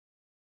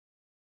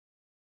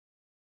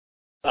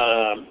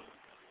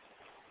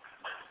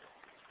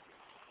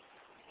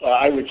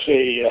 I would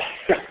say,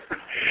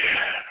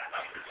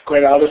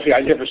 quite honestly,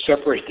 I never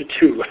separate the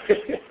two.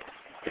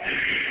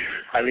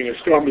 I mean, a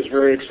storm is a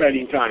very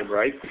exciting time,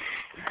 right?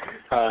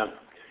 The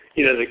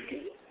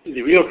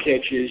real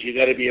catch is you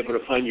got to be able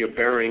to find your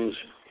bearings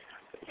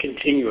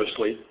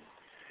continuously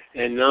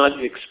and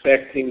not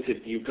expect things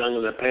that you've done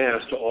in the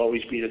past to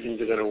always be the things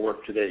that are going to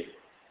work today.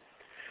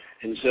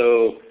 And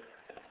so,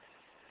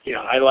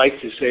 I like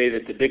to say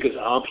that the biggest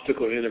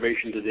obstacle to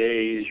innovation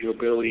today is your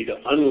ability to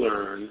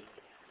unlearn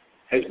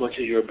as much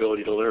as your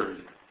ability to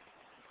learn.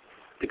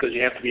 Because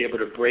you have to be able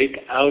to break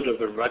out of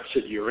the ruts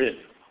that you're in.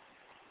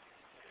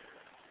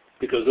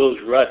 Because those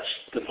ruts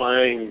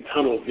define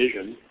tunnel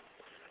vision,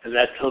 and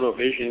that tunnel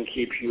vision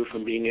keeps you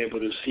from being able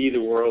to see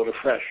the world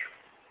afresh.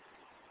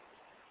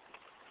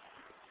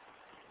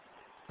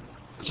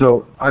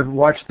 So I've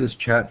watched this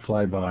chat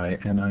fly by,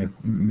 and I've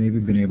maybe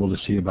been able to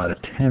see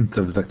about 1/10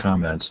 of the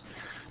comments.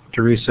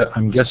 Teresa,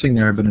 I'm guessing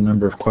there have been a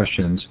number of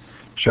questions.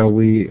 Shall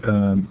we,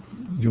 do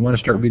you want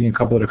to start reading a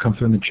couple that have come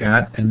through in the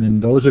chat? And then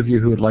those of you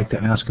who would like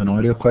to ask an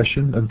audio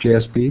question of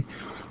JSB,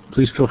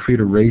 please feel free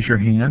to raise your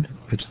hand.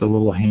 It's the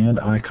little hand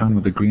icon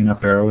with the green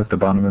up arrow at the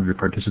bottom of your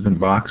participant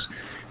box,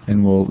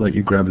 and we'll let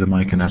you grab the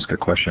mic and ask a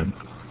question.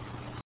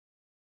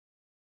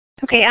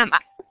 Okay,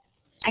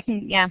 I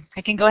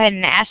can go ahead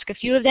and ask a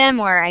few of them,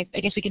 or I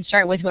guess we can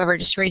start with whoever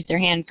just raised their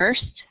hand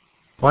first.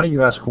 Why don't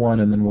you ask one,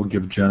 and then we'll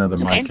give Jenna the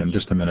mic in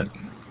just a minute.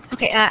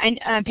 Okay, and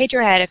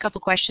Pedro had a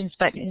couple questions,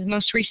 but his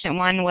most recent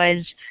one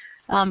was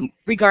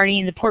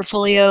regarding the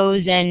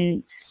portfolios,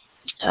 and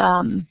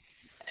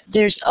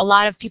there's a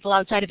lot of people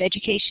outside of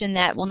education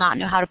that will not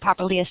know how to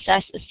properly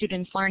assess a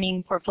student's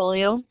learning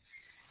portfolio.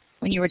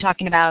 When you were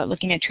talking about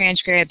looking at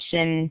transcripts,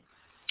 and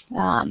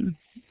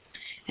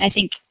I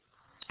think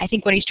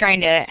what he's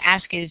trying to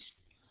ask is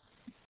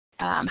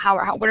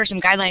what are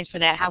some guidelines for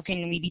that? How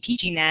can we be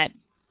teaching that?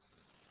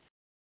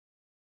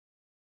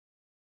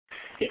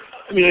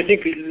 I mean, I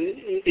think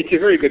it's a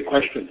very good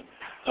question,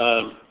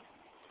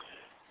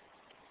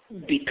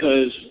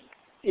 because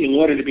in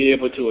order to be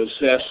able to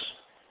assess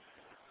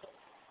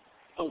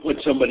what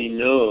somebody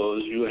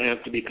knows, you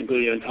have to be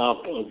completely on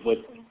top of what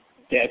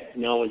that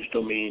knowledge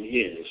domain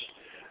is.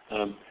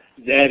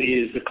 That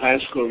is the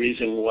classical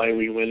reason why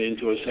we went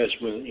into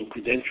assessment and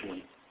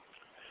credentialing.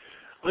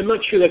 I'm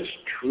not sure that's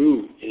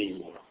true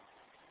anymore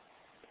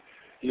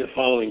in the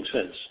following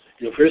sense.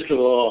 First of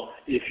all,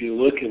 if you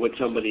look at what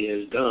somebody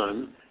has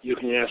done, you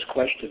can ask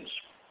questions.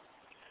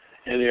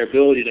 And their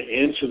ability to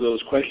answer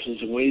those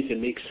questions in ways that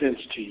make sense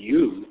to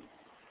you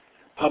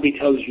probably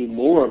tells you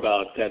more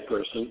about that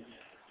person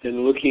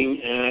than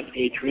looking at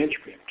a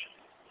transcript.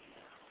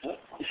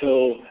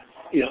 So,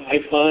 I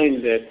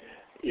find that,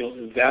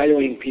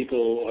 valuing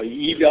people or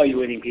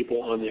evaluating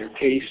people on their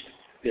taste,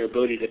 their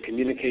ability to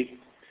communicate,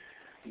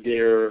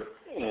 their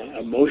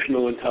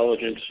emotional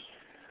intelligence,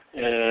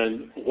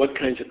 and what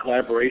kinds of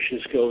collaboration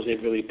skills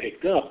they've really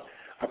picked up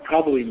are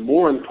probably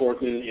more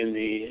important in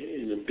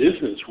the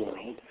business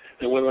world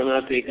than whether or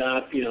not they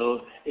got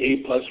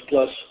A++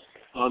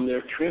 on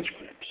their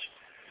transcripts.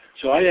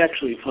 So I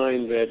actually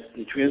find that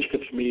the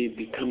transcripts may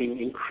be becoming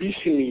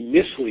increasingly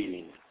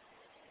misleading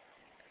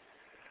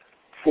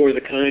for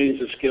the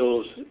kinds of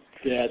skills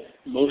that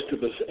most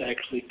of us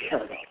actually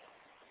care about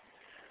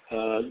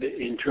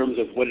in terms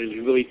of what it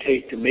really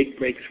takes to make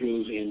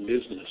breakthroughs in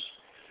business.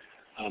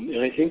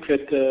 And I think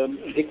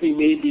we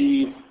may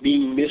be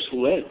being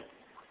misled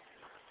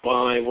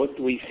by what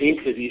we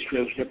think that these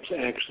transcripts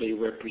actually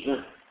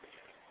represent.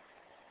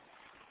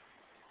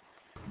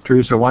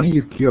 Teresa, why don't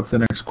you queue up the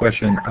next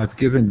question? I've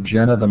given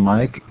Jenna the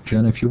mic.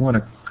 Jenna, if you want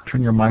to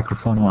turn your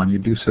microphone on, you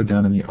do so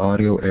down in the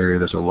audio area.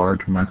 There's a large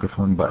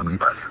microphone button.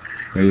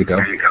 There you go.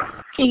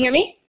 Can you hear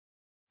me?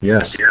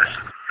 Yes.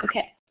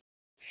 Okay.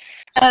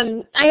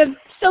 I have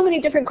so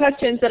many different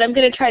questions that I'm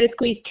going to try to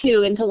squeeze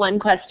two into one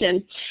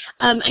question.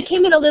 I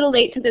came in a little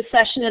late to this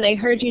session, and I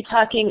heard you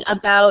talking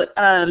about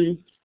the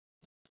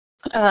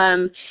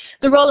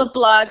role of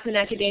blogs in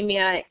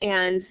academia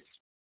and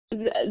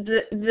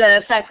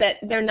the fact that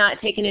they're not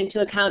taken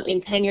into account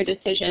in tenure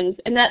decisions,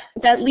 and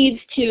that leads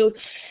to,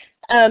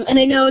 and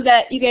I know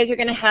that you guys are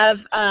going to have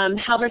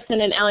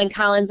Halverson and Alan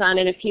Collins on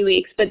in a few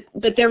weeks, but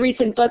their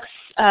recent books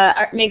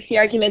makes the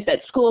argument that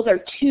schools are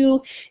too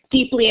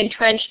deeply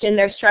entrenched in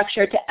their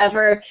structure to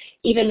ever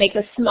even make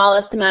the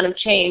smallest amount of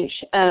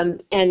change,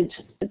 and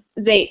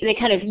they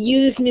kind of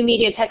use new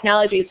media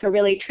technologies for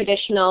really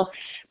traditional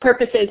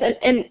purposes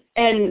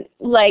and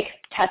like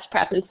test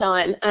prep and so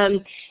on.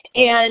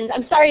 And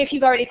I'm sorry if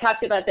you've already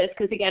talked about this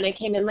because, again, I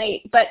came in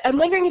late, but I'm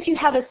wondering if you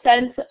have a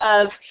sense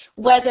of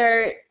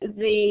whether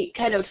the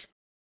kind of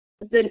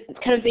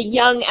the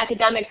young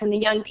academics and the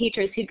young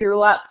teachers who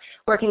grew up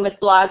working with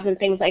blogs and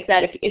things like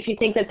that, if you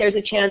think that there's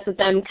a chance of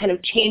them kind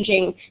of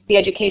changing the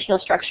educational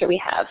structure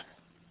we have.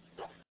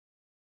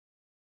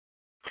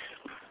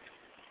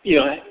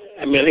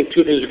 I think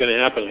two things are going to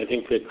happen. I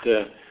think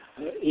that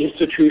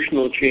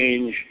institutional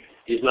change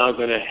is now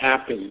going to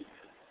happen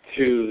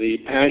through the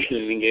passion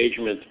and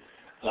engagement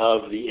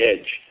of the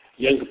edge.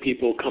 Younger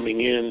people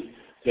coming in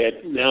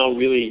that now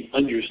really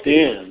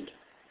understand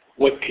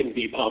what can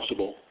be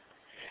possible,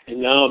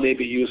 and now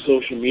maybe use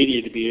social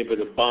media to be able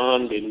to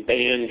bond and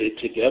band it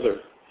together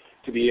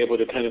to be able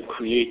to kind of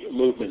create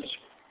movements.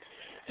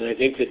 And I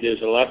think that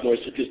there's a lot more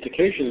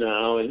sophistication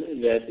now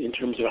in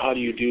terms of how do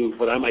you do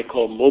what I might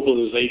call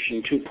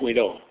mobilization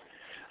 2.0.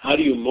 How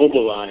do you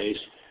mobilize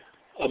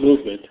a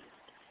movement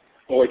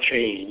or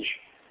change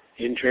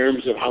in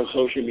terms of how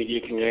social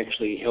media can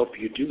actually help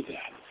you do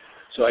that?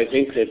 So I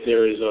think that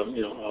there is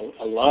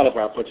a lot of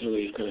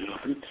opportunities going to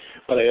happen.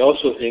 But I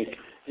also think,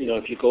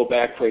 if you go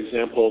back, for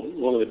example,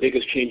 one of the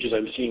biggest changes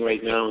I'm seeing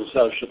right now in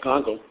South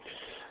Chicago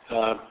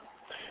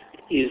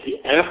is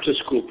the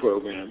after-school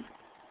program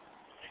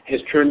has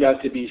turned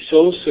out to be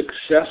so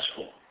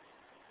successful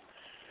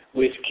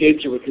with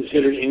kids who were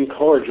considered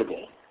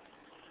incorrigible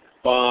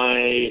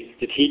by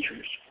the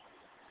teachers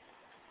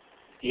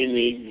in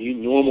the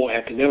normal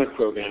academic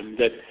program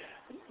that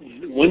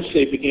once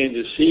they began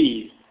to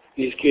see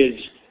these kids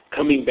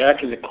coming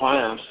back into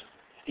class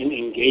and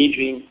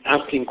engaging,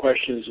 asking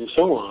questions and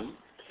so on,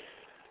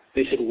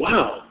 they said,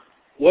 wow,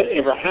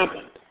 whatever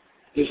happened?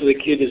 This is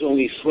a kid who's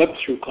only slept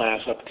through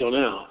class up till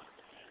now.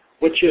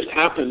 What just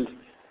happened,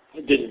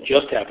 it didn't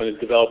just happen,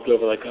 it developed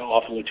over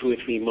often a 2 or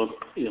 3 month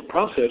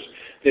process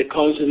that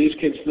causes these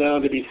kids now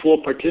to be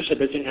full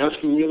participants and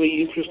asking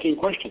really interesting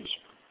questions.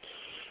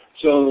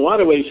 So in a lot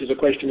of ways it's a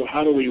question of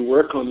how do we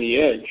work on the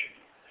edge,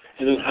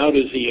 and then how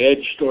does the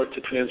edge start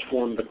to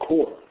transform the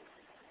core?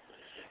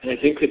 And I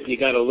think that you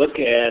got to look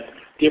at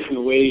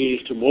different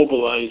ways to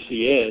mobilize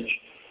the edge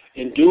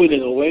and do it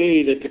in a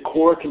way that the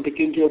core can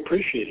begin to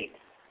appreciate it.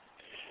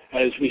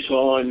 As we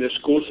saw in this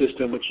school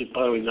system, which is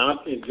probably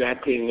not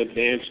exactly an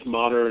advanced,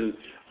 modern,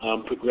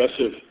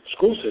 progressive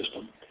school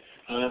system,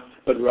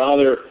 but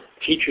rather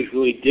teachers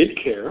really did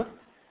care.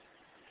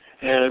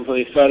 And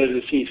when they started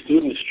to see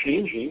students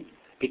changing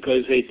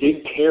because they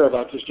did care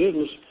about the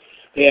students,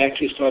 they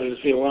actually started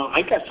to say, well,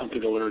 I got something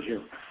to learn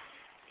here.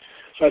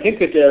 So I think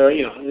that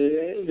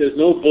there's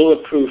no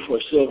bulletproof or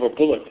silver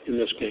bullet in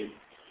this game.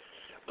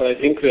 But I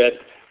think that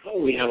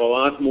we have a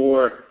lot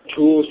more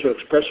tools to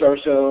express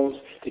ourselves,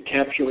 to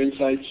capture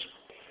insights.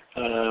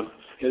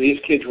 These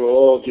kids were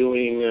all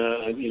doing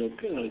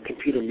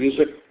computer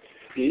music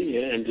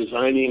and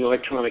designing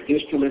electronic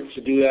instruments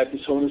to do that and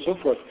so on and so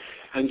forth,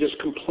 and just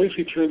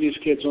completely turned these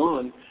kids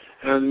on,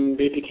 and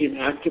they became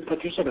active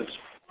participants.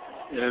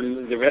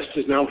 And the rest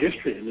is now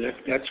history, and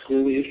that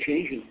school is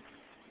changing.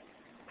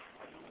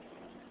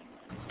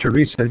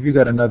 Teresa, have you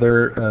got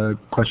another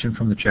question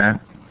from the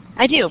chat?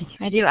 I do.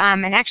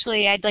 And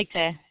actually, I'd like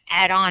to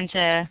add on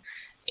to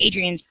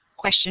Adrian's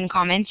question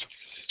comment.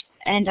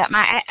 And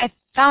I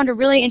found a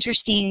really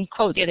interesting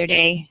quote the other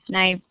day, and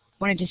I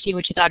wanted to see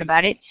what you thought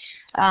about it.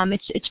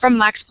 It's from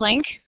Max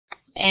Planck,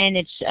 and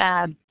it's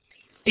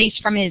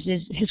based from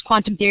his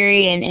quantum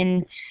theory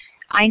and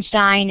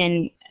Einstein,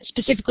 and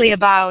specifically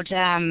about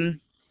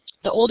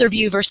the older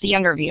view versus the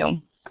younger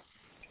view.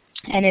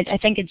 And I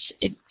think it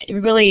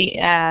really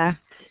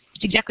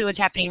it's exactly what's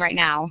happening right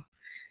now.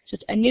 So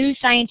it's a new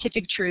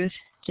scientific truth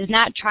does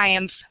not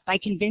triumph by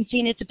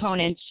convincing its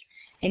opponents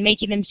and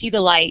making them see the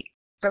light,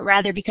 but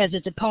rather because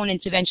its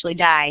opponents eventually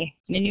die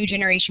and a new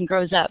generation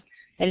grows up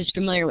that is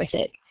familiar with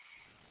it.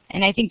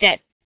 And I think that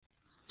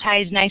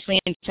ties nicely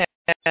into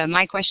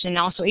my question and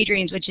also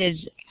Adrian's, which is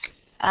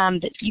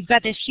that you've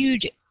got this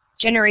huge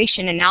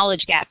generation and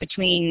knowledge gap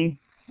between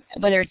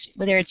whether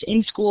it's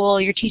in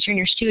school, your teacher and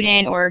your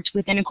student, or it's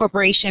within a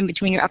corporation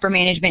between your upper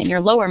management and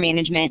your lower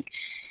management.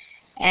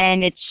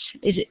 And is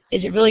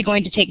it really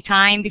going to take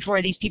time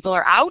before these people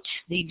are out,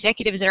 the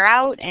executives are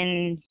out,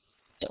 and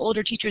the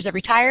older teachers have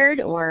retired,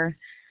 or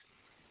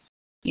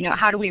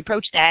how do we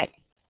approach that?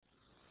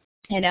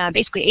 And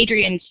basically,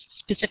 Adrian's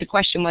specific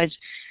question was,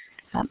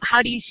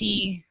 how do you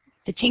see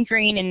the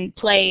tinkering and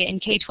play in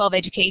K-12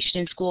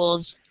 education in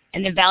schools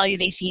and the value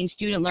they see in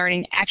student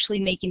learning actually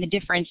making the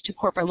difference to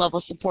corporate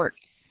level support?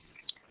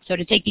 So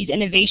to take these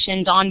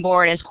innovations on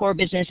board as core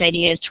business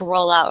ideas to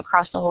roll out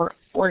across the whole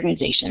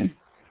organization.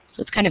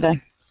 So it's kind of a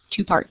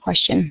two-part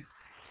question.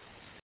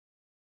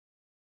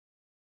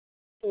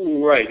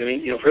 Right. I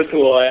mean, first of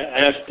all, I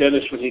asked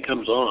Dennis when he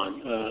comes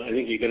on. I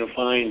think you're going to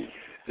find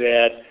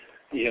that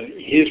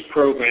his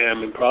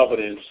program in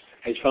Providence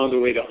has found a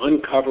way to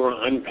uncover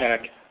and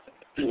unpack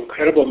an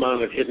incredible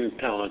amount of hidden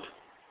talent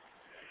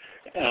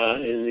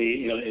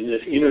in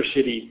this inner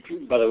city,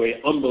 by the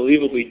way,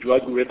 unbelievably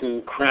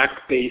drug-ridden,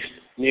 crack-based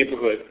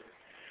neighborhood.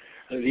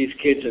 These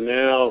kids are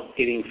now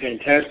getting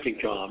fantastic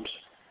jobs.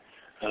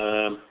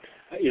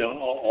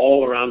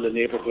 All around the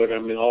neighborhood. I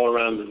mean, all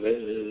around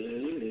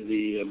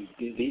the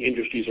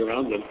industries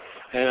around them,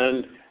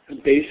 and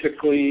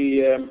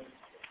basically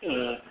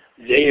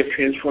they have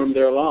transformed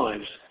their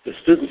lives. The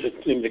students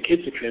and the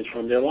kids have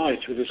transformed their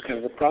lives through this kind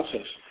of a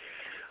process.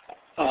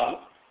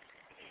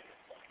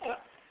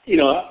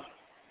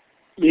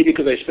 Maybe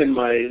because I spend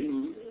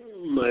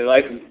my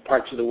life in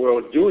parts of the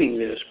world doing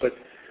this, but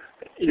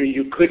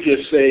you could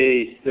just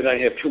say that I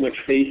have too much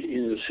faith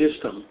in the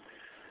system.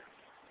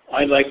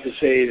 I'd like to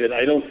say that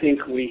I don't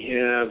think we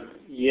have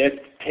yet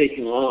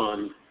taken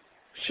on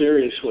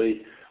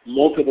seriously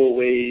multiple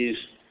ways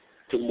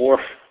to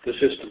morph the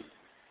system.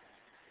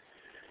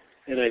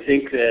 And I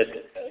think that,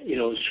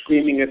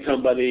 screaming at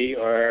somebody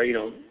or,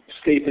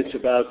 statements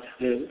about,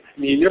 you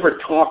never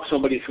talk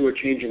somebody through a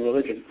change in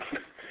religion.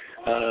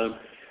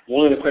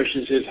 One of the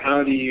questions is,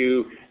 how do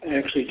you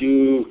actually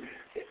do,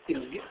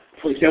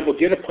 for example,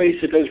 get a place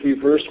that does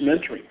reverse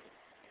mentoring.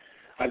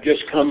 I've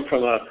just come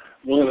from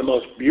one of the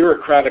most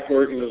bureaucratic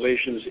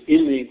organizations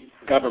in the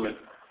government,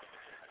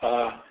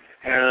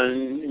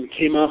 and we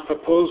came out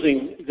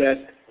proposing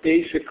that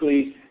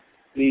basically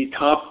the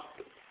top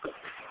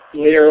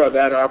layer of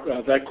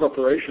that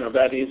corporation, of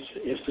that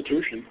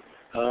institution,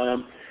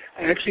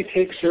 actually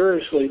take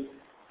seriously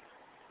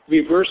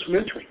reverse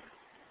mentoring.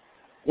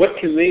 What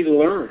can they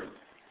learn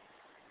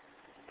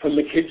from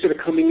the kids that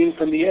are coming in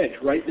from the edge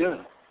right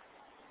now?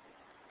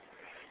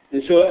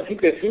 And so I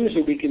think there are things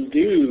that we can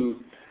do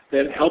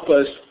that help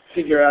us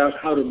figure out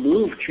how to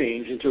move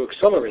change and to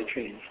accelerate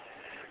change.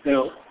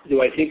 Now,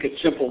 do I think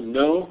it's simple?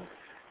 No.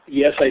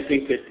 Yes, I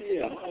think that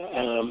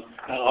an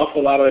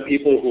awful lot of the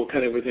people who are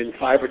kind of within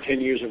 5 or 10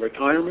 years of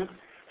retirement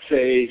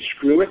say,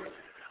 screw it,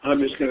 I'm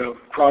just going to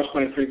cross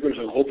my fingers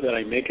and hope that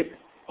I make it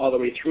all the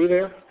way through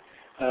there,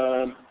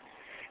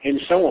 and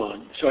so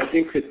on. So I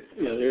think that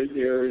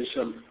there's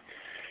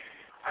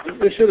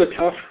this is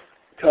a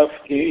tough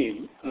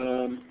game,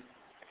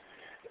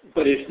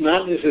 but it's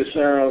not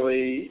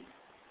necessarily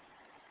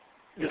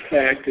the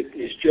fact that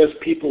it's just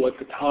people at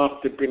the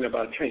top that bring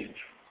about change.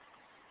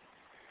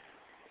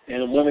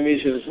 And one of the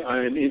reasons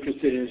I'm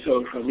interested in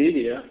social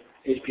media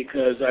is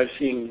because I've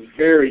seen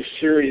very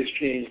serious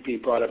change be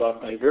brought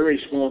about by a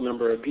very small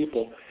number of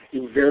people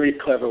in very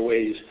clever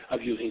ways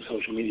of using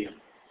social media.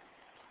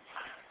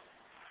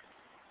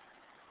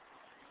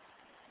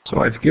 So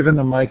I've given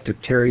the mic to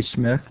Terry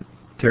Smith.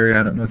 Terry,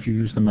 I don't know if you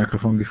used the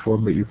microphone before,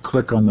 but you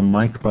click on the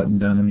mic button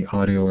down in the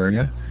audio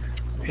area.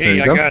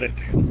 Hey, I got it.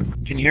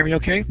 Can you hear me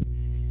okay?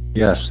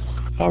 Yes.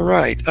 All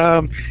right.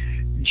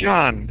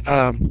 John,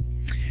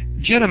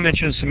 Jenna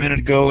mentioned this a minute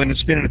ago, and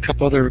it's been in a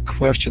couple other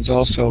questions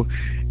also.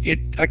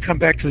 I come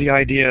back to the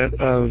idea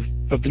of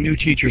the new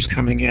teachers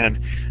coming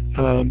in.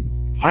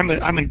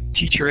 I'm a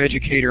teacher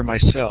educator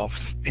myself,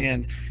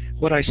 and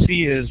what I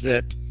see is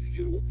that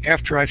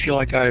after I feel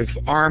like I've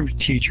armed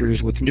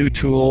teachers with new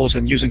tools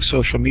and using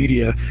social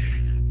media,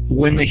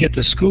 when they hit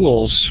the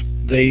schools,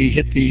 they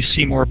hit the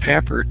Seymour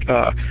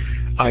Papert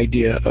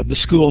idea of the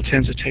school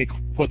tends to take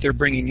what they're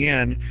bringing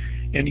in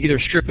and either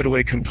strip it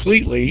away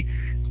completely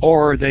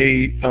or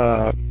they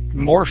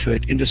morph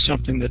it into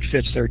something that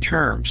fits their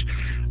terms.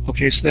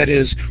 Okay, so that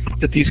is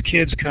that these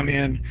kids come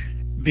in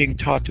being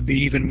taught to be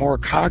even more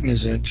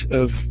cognizant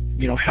of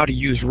how to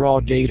use raw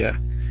data.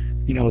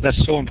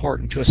 That's so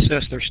important to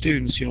assess their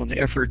students, and the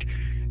effort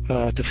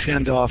to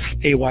fend off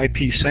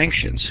AYP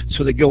sanctions.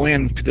 So they go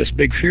into this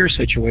big fear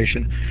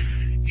situation.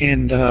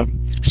 And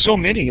so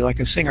many, like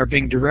I'm saying, are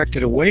being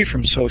directed away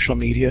from social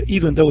media,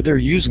 even though they're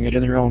using it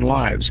in their own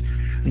lives.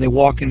 And they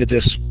walk into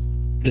this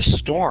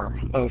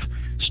storm of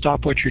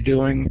stop what you're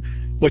doing.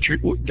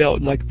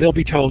 They'll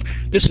be told,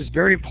 this is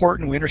very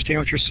important, we understand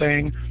what you're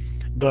saying,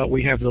 but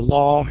we have the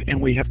law and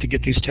we have to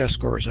get these test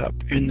scores up,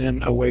 and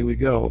then away we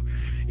go.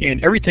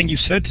 And everything you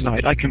said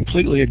tonight, I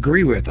completely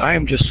agree with. I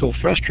am just so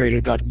frustrated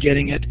about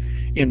getting it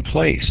in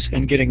place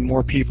and getting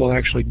more people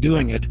actually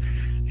doing it.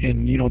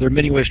 And, there are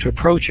many ways to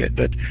approach it.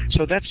 But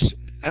so I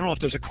don't know if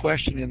there's a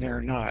question in there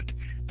or not,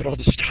 but I'll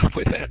just stop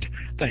with that.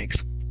 Thanks.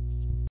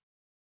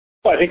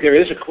 Well, I think there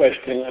is a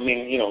question. I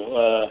mean,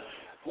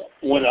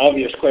 one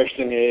obvious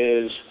question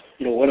is,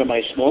 what am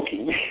I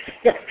smoking?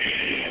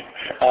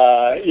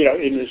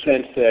 In the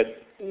sense that,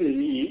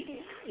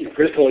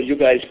 first of all, you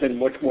guys spend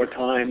much more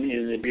time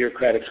in the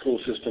bureaucratic school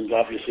systems,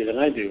 obviously, than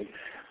I do.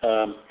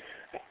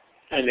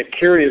 And the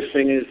curious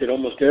thing is that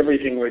almost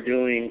everything we're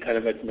doing kind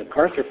of at the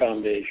MacArthur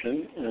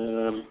Foundation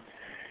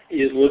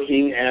is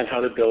looking at how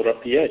to build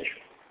up the edge.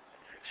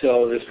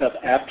 So there's stuff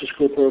after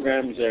school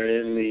programs, they're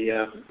in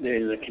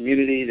the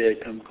community,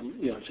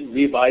 it's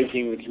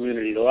revising the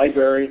community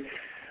library.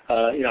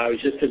 I was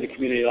just in the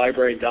community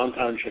library in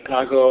downtown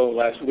Chicago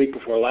week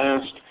before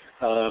last.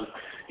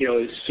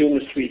 As soon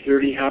as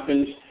 3:30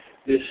 happens,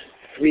 this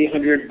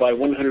 300 by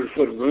 100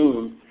 foot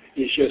room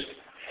is just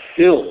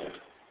filled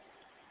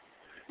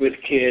with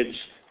kids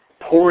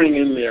pouring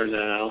in there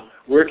now,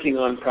 working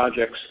on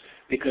projects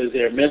because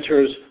they're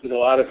mentors with a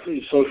lot of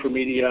social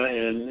media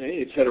and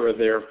et cetera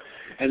there.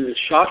 And the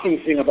shocking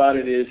thing about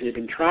it is they've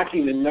been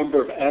tracking the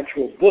number of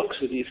actual books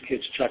that these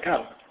kids check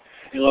out.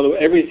 And although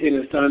everything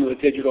is done with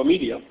digital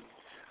media,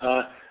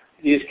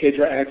 these kids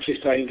are actually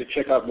starting to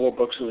check out more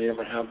books than they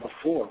ever have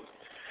before.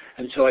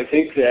 And so I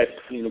think that,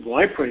 from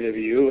my point of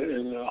view,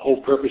 and the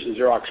whole purpose of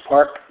Xerox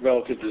PARC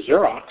relative to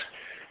Xerox,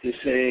 is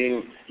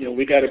saying,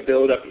 we got to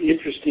build up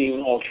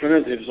interesting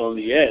alternatives on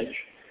the edge,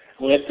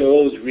 and let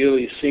those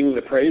really sing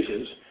the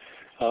praises,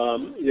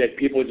 that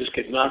people just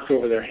get knocked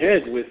over their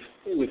head with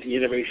the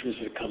innovations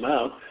that come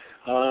out.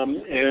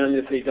 And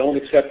if they don't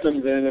accept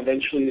them, then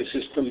eventually the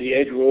system, the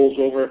edge, rolls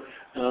over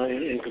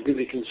and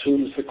completely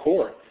consumes the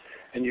core.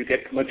 And you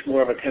get much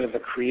more of a kind of a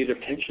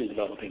creative tension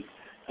developing.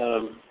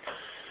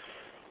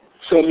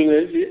 So, I mean,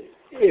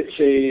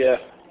 it's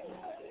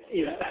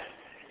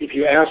if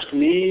you ask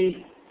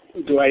me,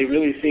 do I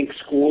really think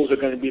schools are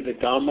going to be the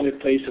dominant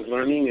place of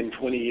learning in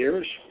 20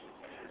 years?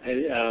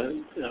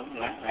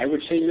 I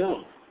would say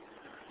no.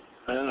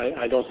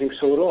 I don't think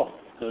so at all.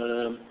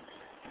 In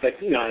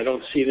fact, I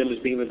don't see them as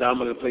being the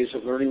dominant place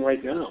of learning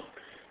right now.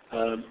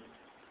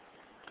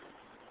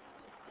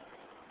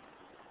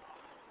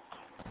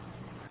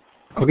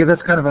 Okay,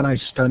 that's kind of a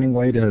nice, stunning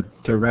way to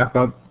wrap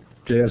up,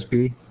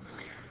 JSB.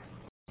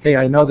 Hey,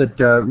 I know that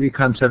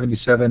Recon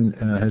 77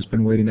 has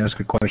been waiting to ask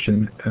a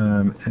question.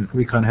 And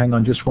Recon, hang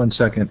on just 1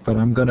 second, but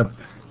I'm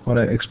want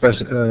to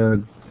express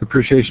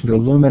appreciation to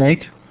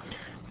Illuminate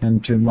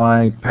and to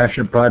my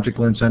passionate project,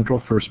 Learn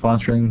Central, for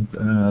sponsoring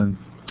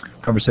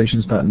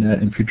conversations.net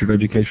and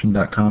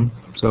futureofereducation.com.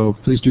 So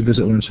please do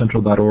visit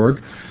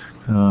learncentral.org,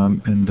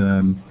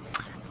 and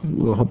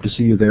we'll hope to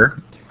see you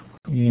there.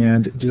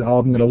 And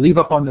I'm going to leave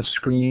up on the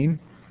screen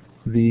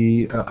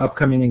the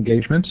upcoming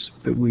engagements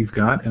that we've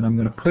got, and I'm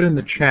going to put in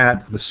the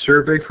chat the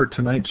survey for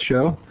tonight's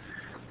show,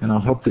 and I'll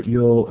hope that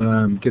you'll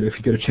if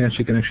you get a chance,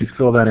 you can actually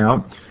fill that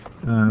out.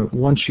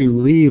 Once you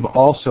leave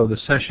also the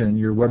session,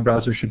 your web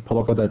browser should pull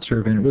up with that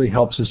survey, and it really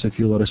helps us if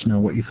you let us know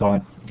what you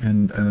thought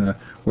and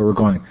where we're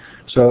going.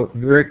 So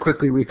very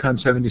quickly, Recon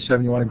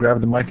 77, you want to grab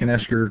the mic and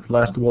ask your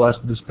last,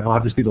 I'll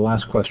have this be the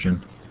last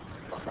question.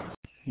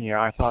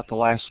 Yeah, I thought the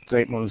last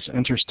statement was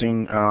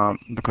interesting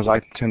because I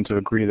tend to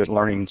agree that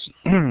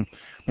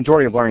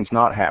majority of learning is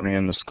not happening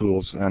in the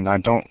schools, and I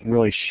don't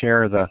really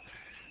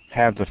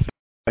have the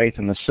faith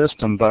in the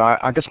system. But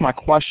I guess my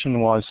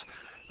question was,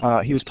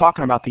 he was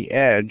talking about the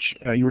edge.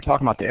 You were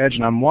talking about the edge,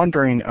 and I'm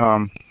wondering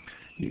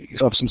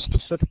of some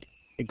specific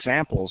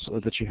examples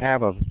that you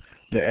have of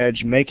the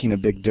edge making a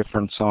big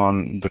difference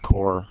on the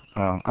core.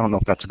 I don't know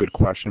if that's a good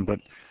question, but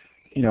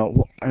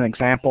an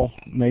example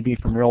maybe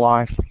from real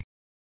life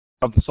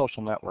of the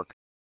social network.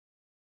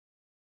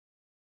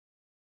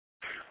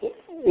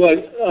 Well,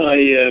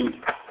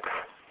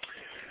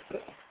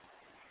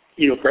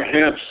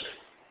 perhaps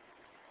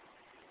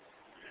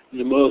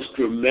the most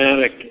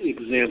dramatic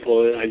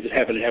example I just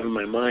happen to have in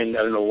my mind,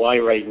 I don't know why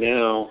right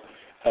now,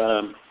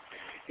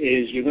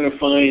 is you're going to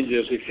find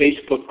there's a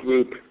Facebook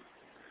group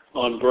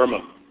on Burma.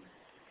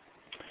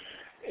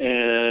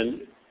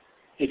 And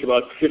it's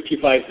about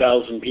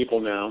 55,000 people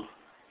now.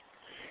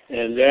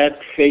 And that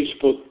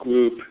Facebook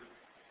group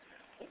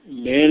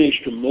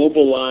managed to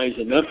mobilize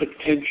enough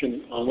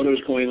attention on what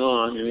was going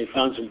on, and they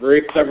found some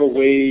very clever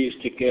ways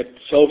to get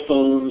cell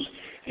phones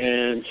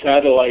and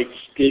satellite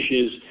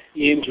dishes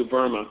into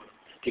Burma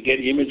to get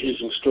images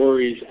and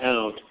stories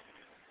out,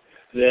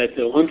 that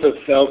the junta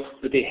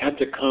felt that they had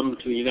to come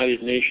to the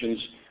United Nations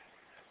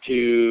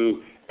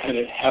to kind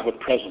of have a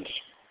presence.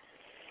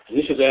 And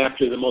this is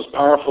after the most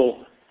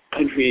powerful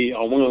country,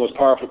 or one of the most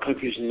powerful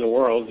countries in the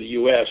world, the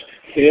U.S.,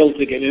 failed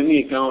to get any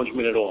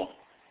acknowledgement at all.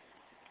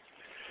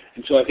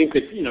 And so I think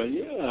that,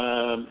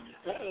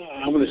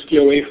 I'm going to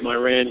steer away from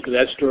Iran because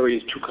that story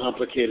is too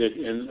complicated,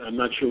 and I'm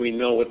not sure we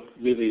know what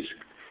really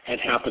had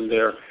happened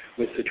there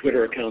with the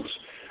Twitter accounts.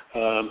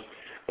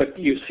 But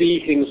you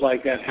see things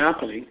like that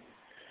happening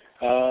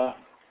that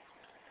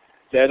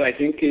I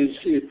think is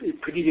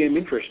pretty damn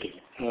interesting.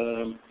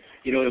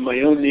 In my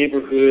own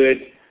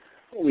neighborhood,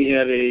 we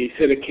had a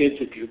set of kids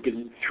that had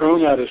been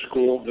thrown out of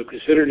school. They're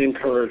considered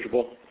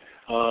incorrigible.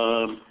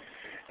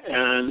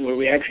 And what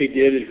we actually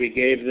did is we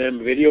gave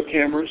them video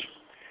cameras,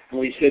 and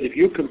we said, if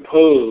you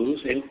compose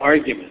an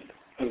argument,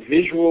 a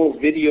visual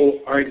video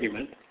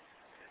argument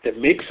that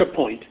makes a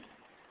point,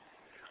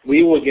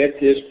 we will get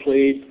this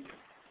played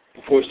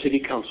before city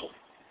council.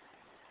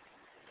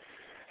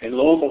 And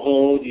lo and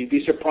behold, you'd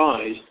be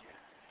surprised,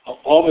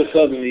 all of a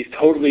sudden these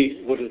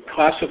totally, what is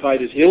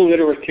classified as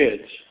illiterate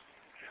kids,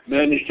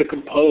 managed to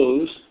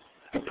compose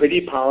a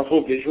pretty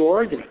powerful visual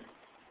argument.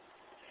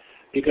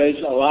 Because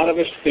a lot of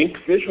us think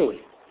visually.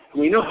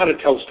 We know how to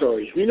tell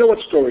stories. We know what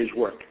stories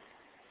work.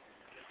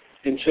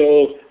 And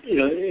so,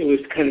 it was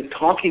kind of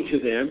talking to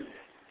them.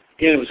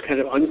 Again, it was kind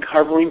of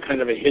uncovering kind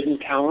of a hidden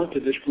talent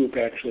that this group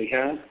actually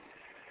had.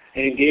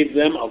 And it gave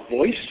them a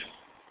voice.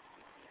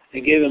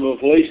 It gave them a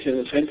voice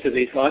in the sense that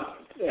they thought,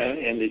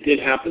 and it did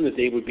happen, that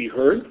they would be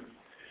heard.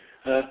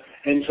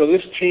 And so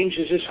this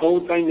changes this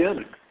whole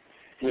dynamic.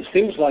 And it's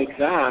things like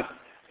that,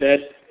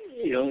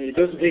 it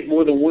doesn't take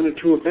more than one or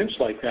two events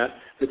like that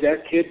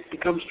kid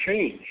becomes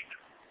changed.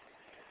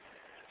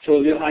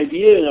 So the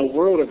idea in a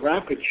world of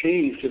rapid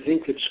change to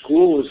think that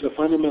school is the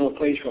fundamental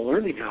place where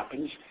learning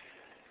happens,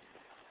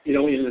 in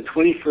the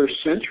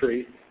 21st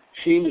century,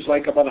 seems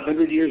like about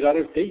 100 years out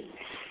of date.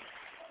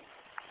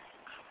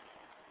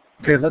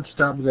 Okay, let's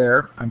stop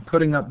there. I'm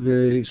putting up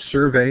the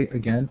survey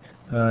again.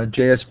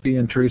 JSB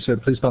and Teresa,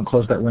 please don't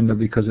close that window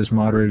because as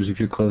moderators, if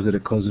you close it,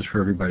 it closes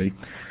for everybody.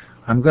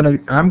 I'm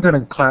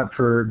gonna clap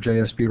for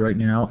JSB right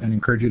now and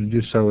encourage you to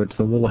do so. It's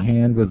the little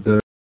hand with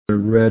the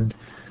red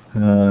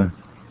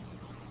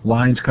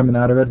lines coming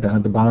out of it down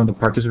at the bottom of the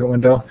participant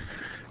window.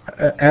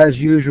 As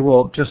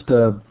usual, just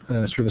a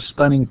sort of a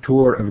stunning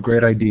tour of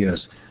great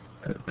ideas.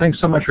 Thanks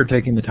so much for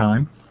taking the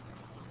time.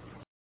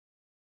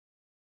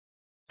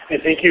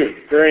 And thank you.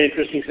 Very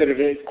interesting set of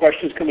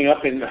questions coming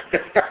up and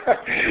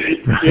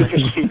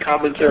interesting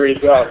commentary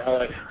as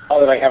well. Now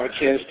that I have a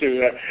chance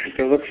to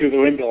look through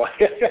the window.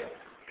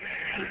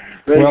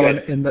 Very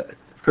good.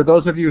 For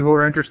those of you who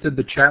are interested,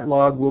 the chat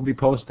log will be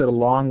posted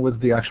along with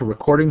the actual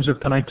recordings of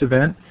tonight's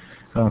event.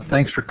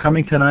 Thanks for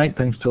coming tonight.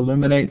 Thanks to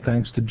Illuminate.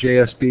 Thanks to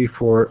JSB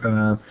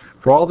for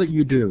all that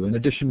you do. In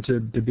addition to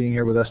being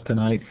here with us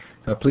tonight,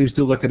 please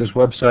do look at his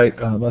website.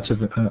 Lots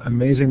of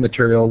amazing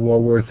material,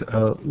 well worth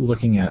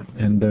looking at.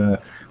 And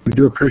we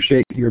do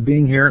appreciate your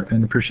being here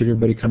and appreciate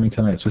everybody coming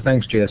tonight. So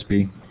thanks,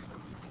 JSB.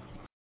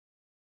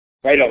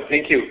 Righto.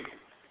 Thank you.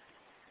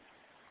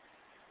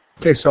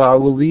 Okay, so I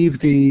will leave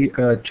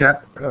the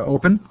chat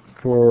open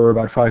for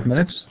about 5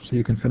 minutes so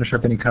you can finish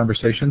up any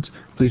conversations.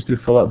 Please do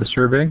fill out the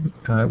survey.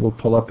 It will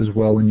pull up as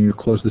well when you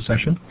close the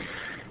session.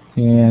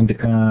 And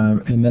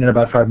then in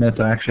about 5 minutes,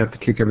 I actually have to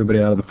kick everybody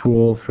out of the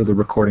pool for the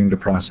recording to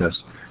process.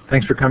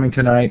 Thanks for coming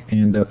tonight,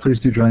 and please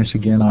do join us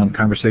again on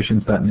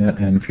conversations.net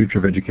and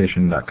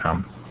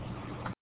futureofeducation.com.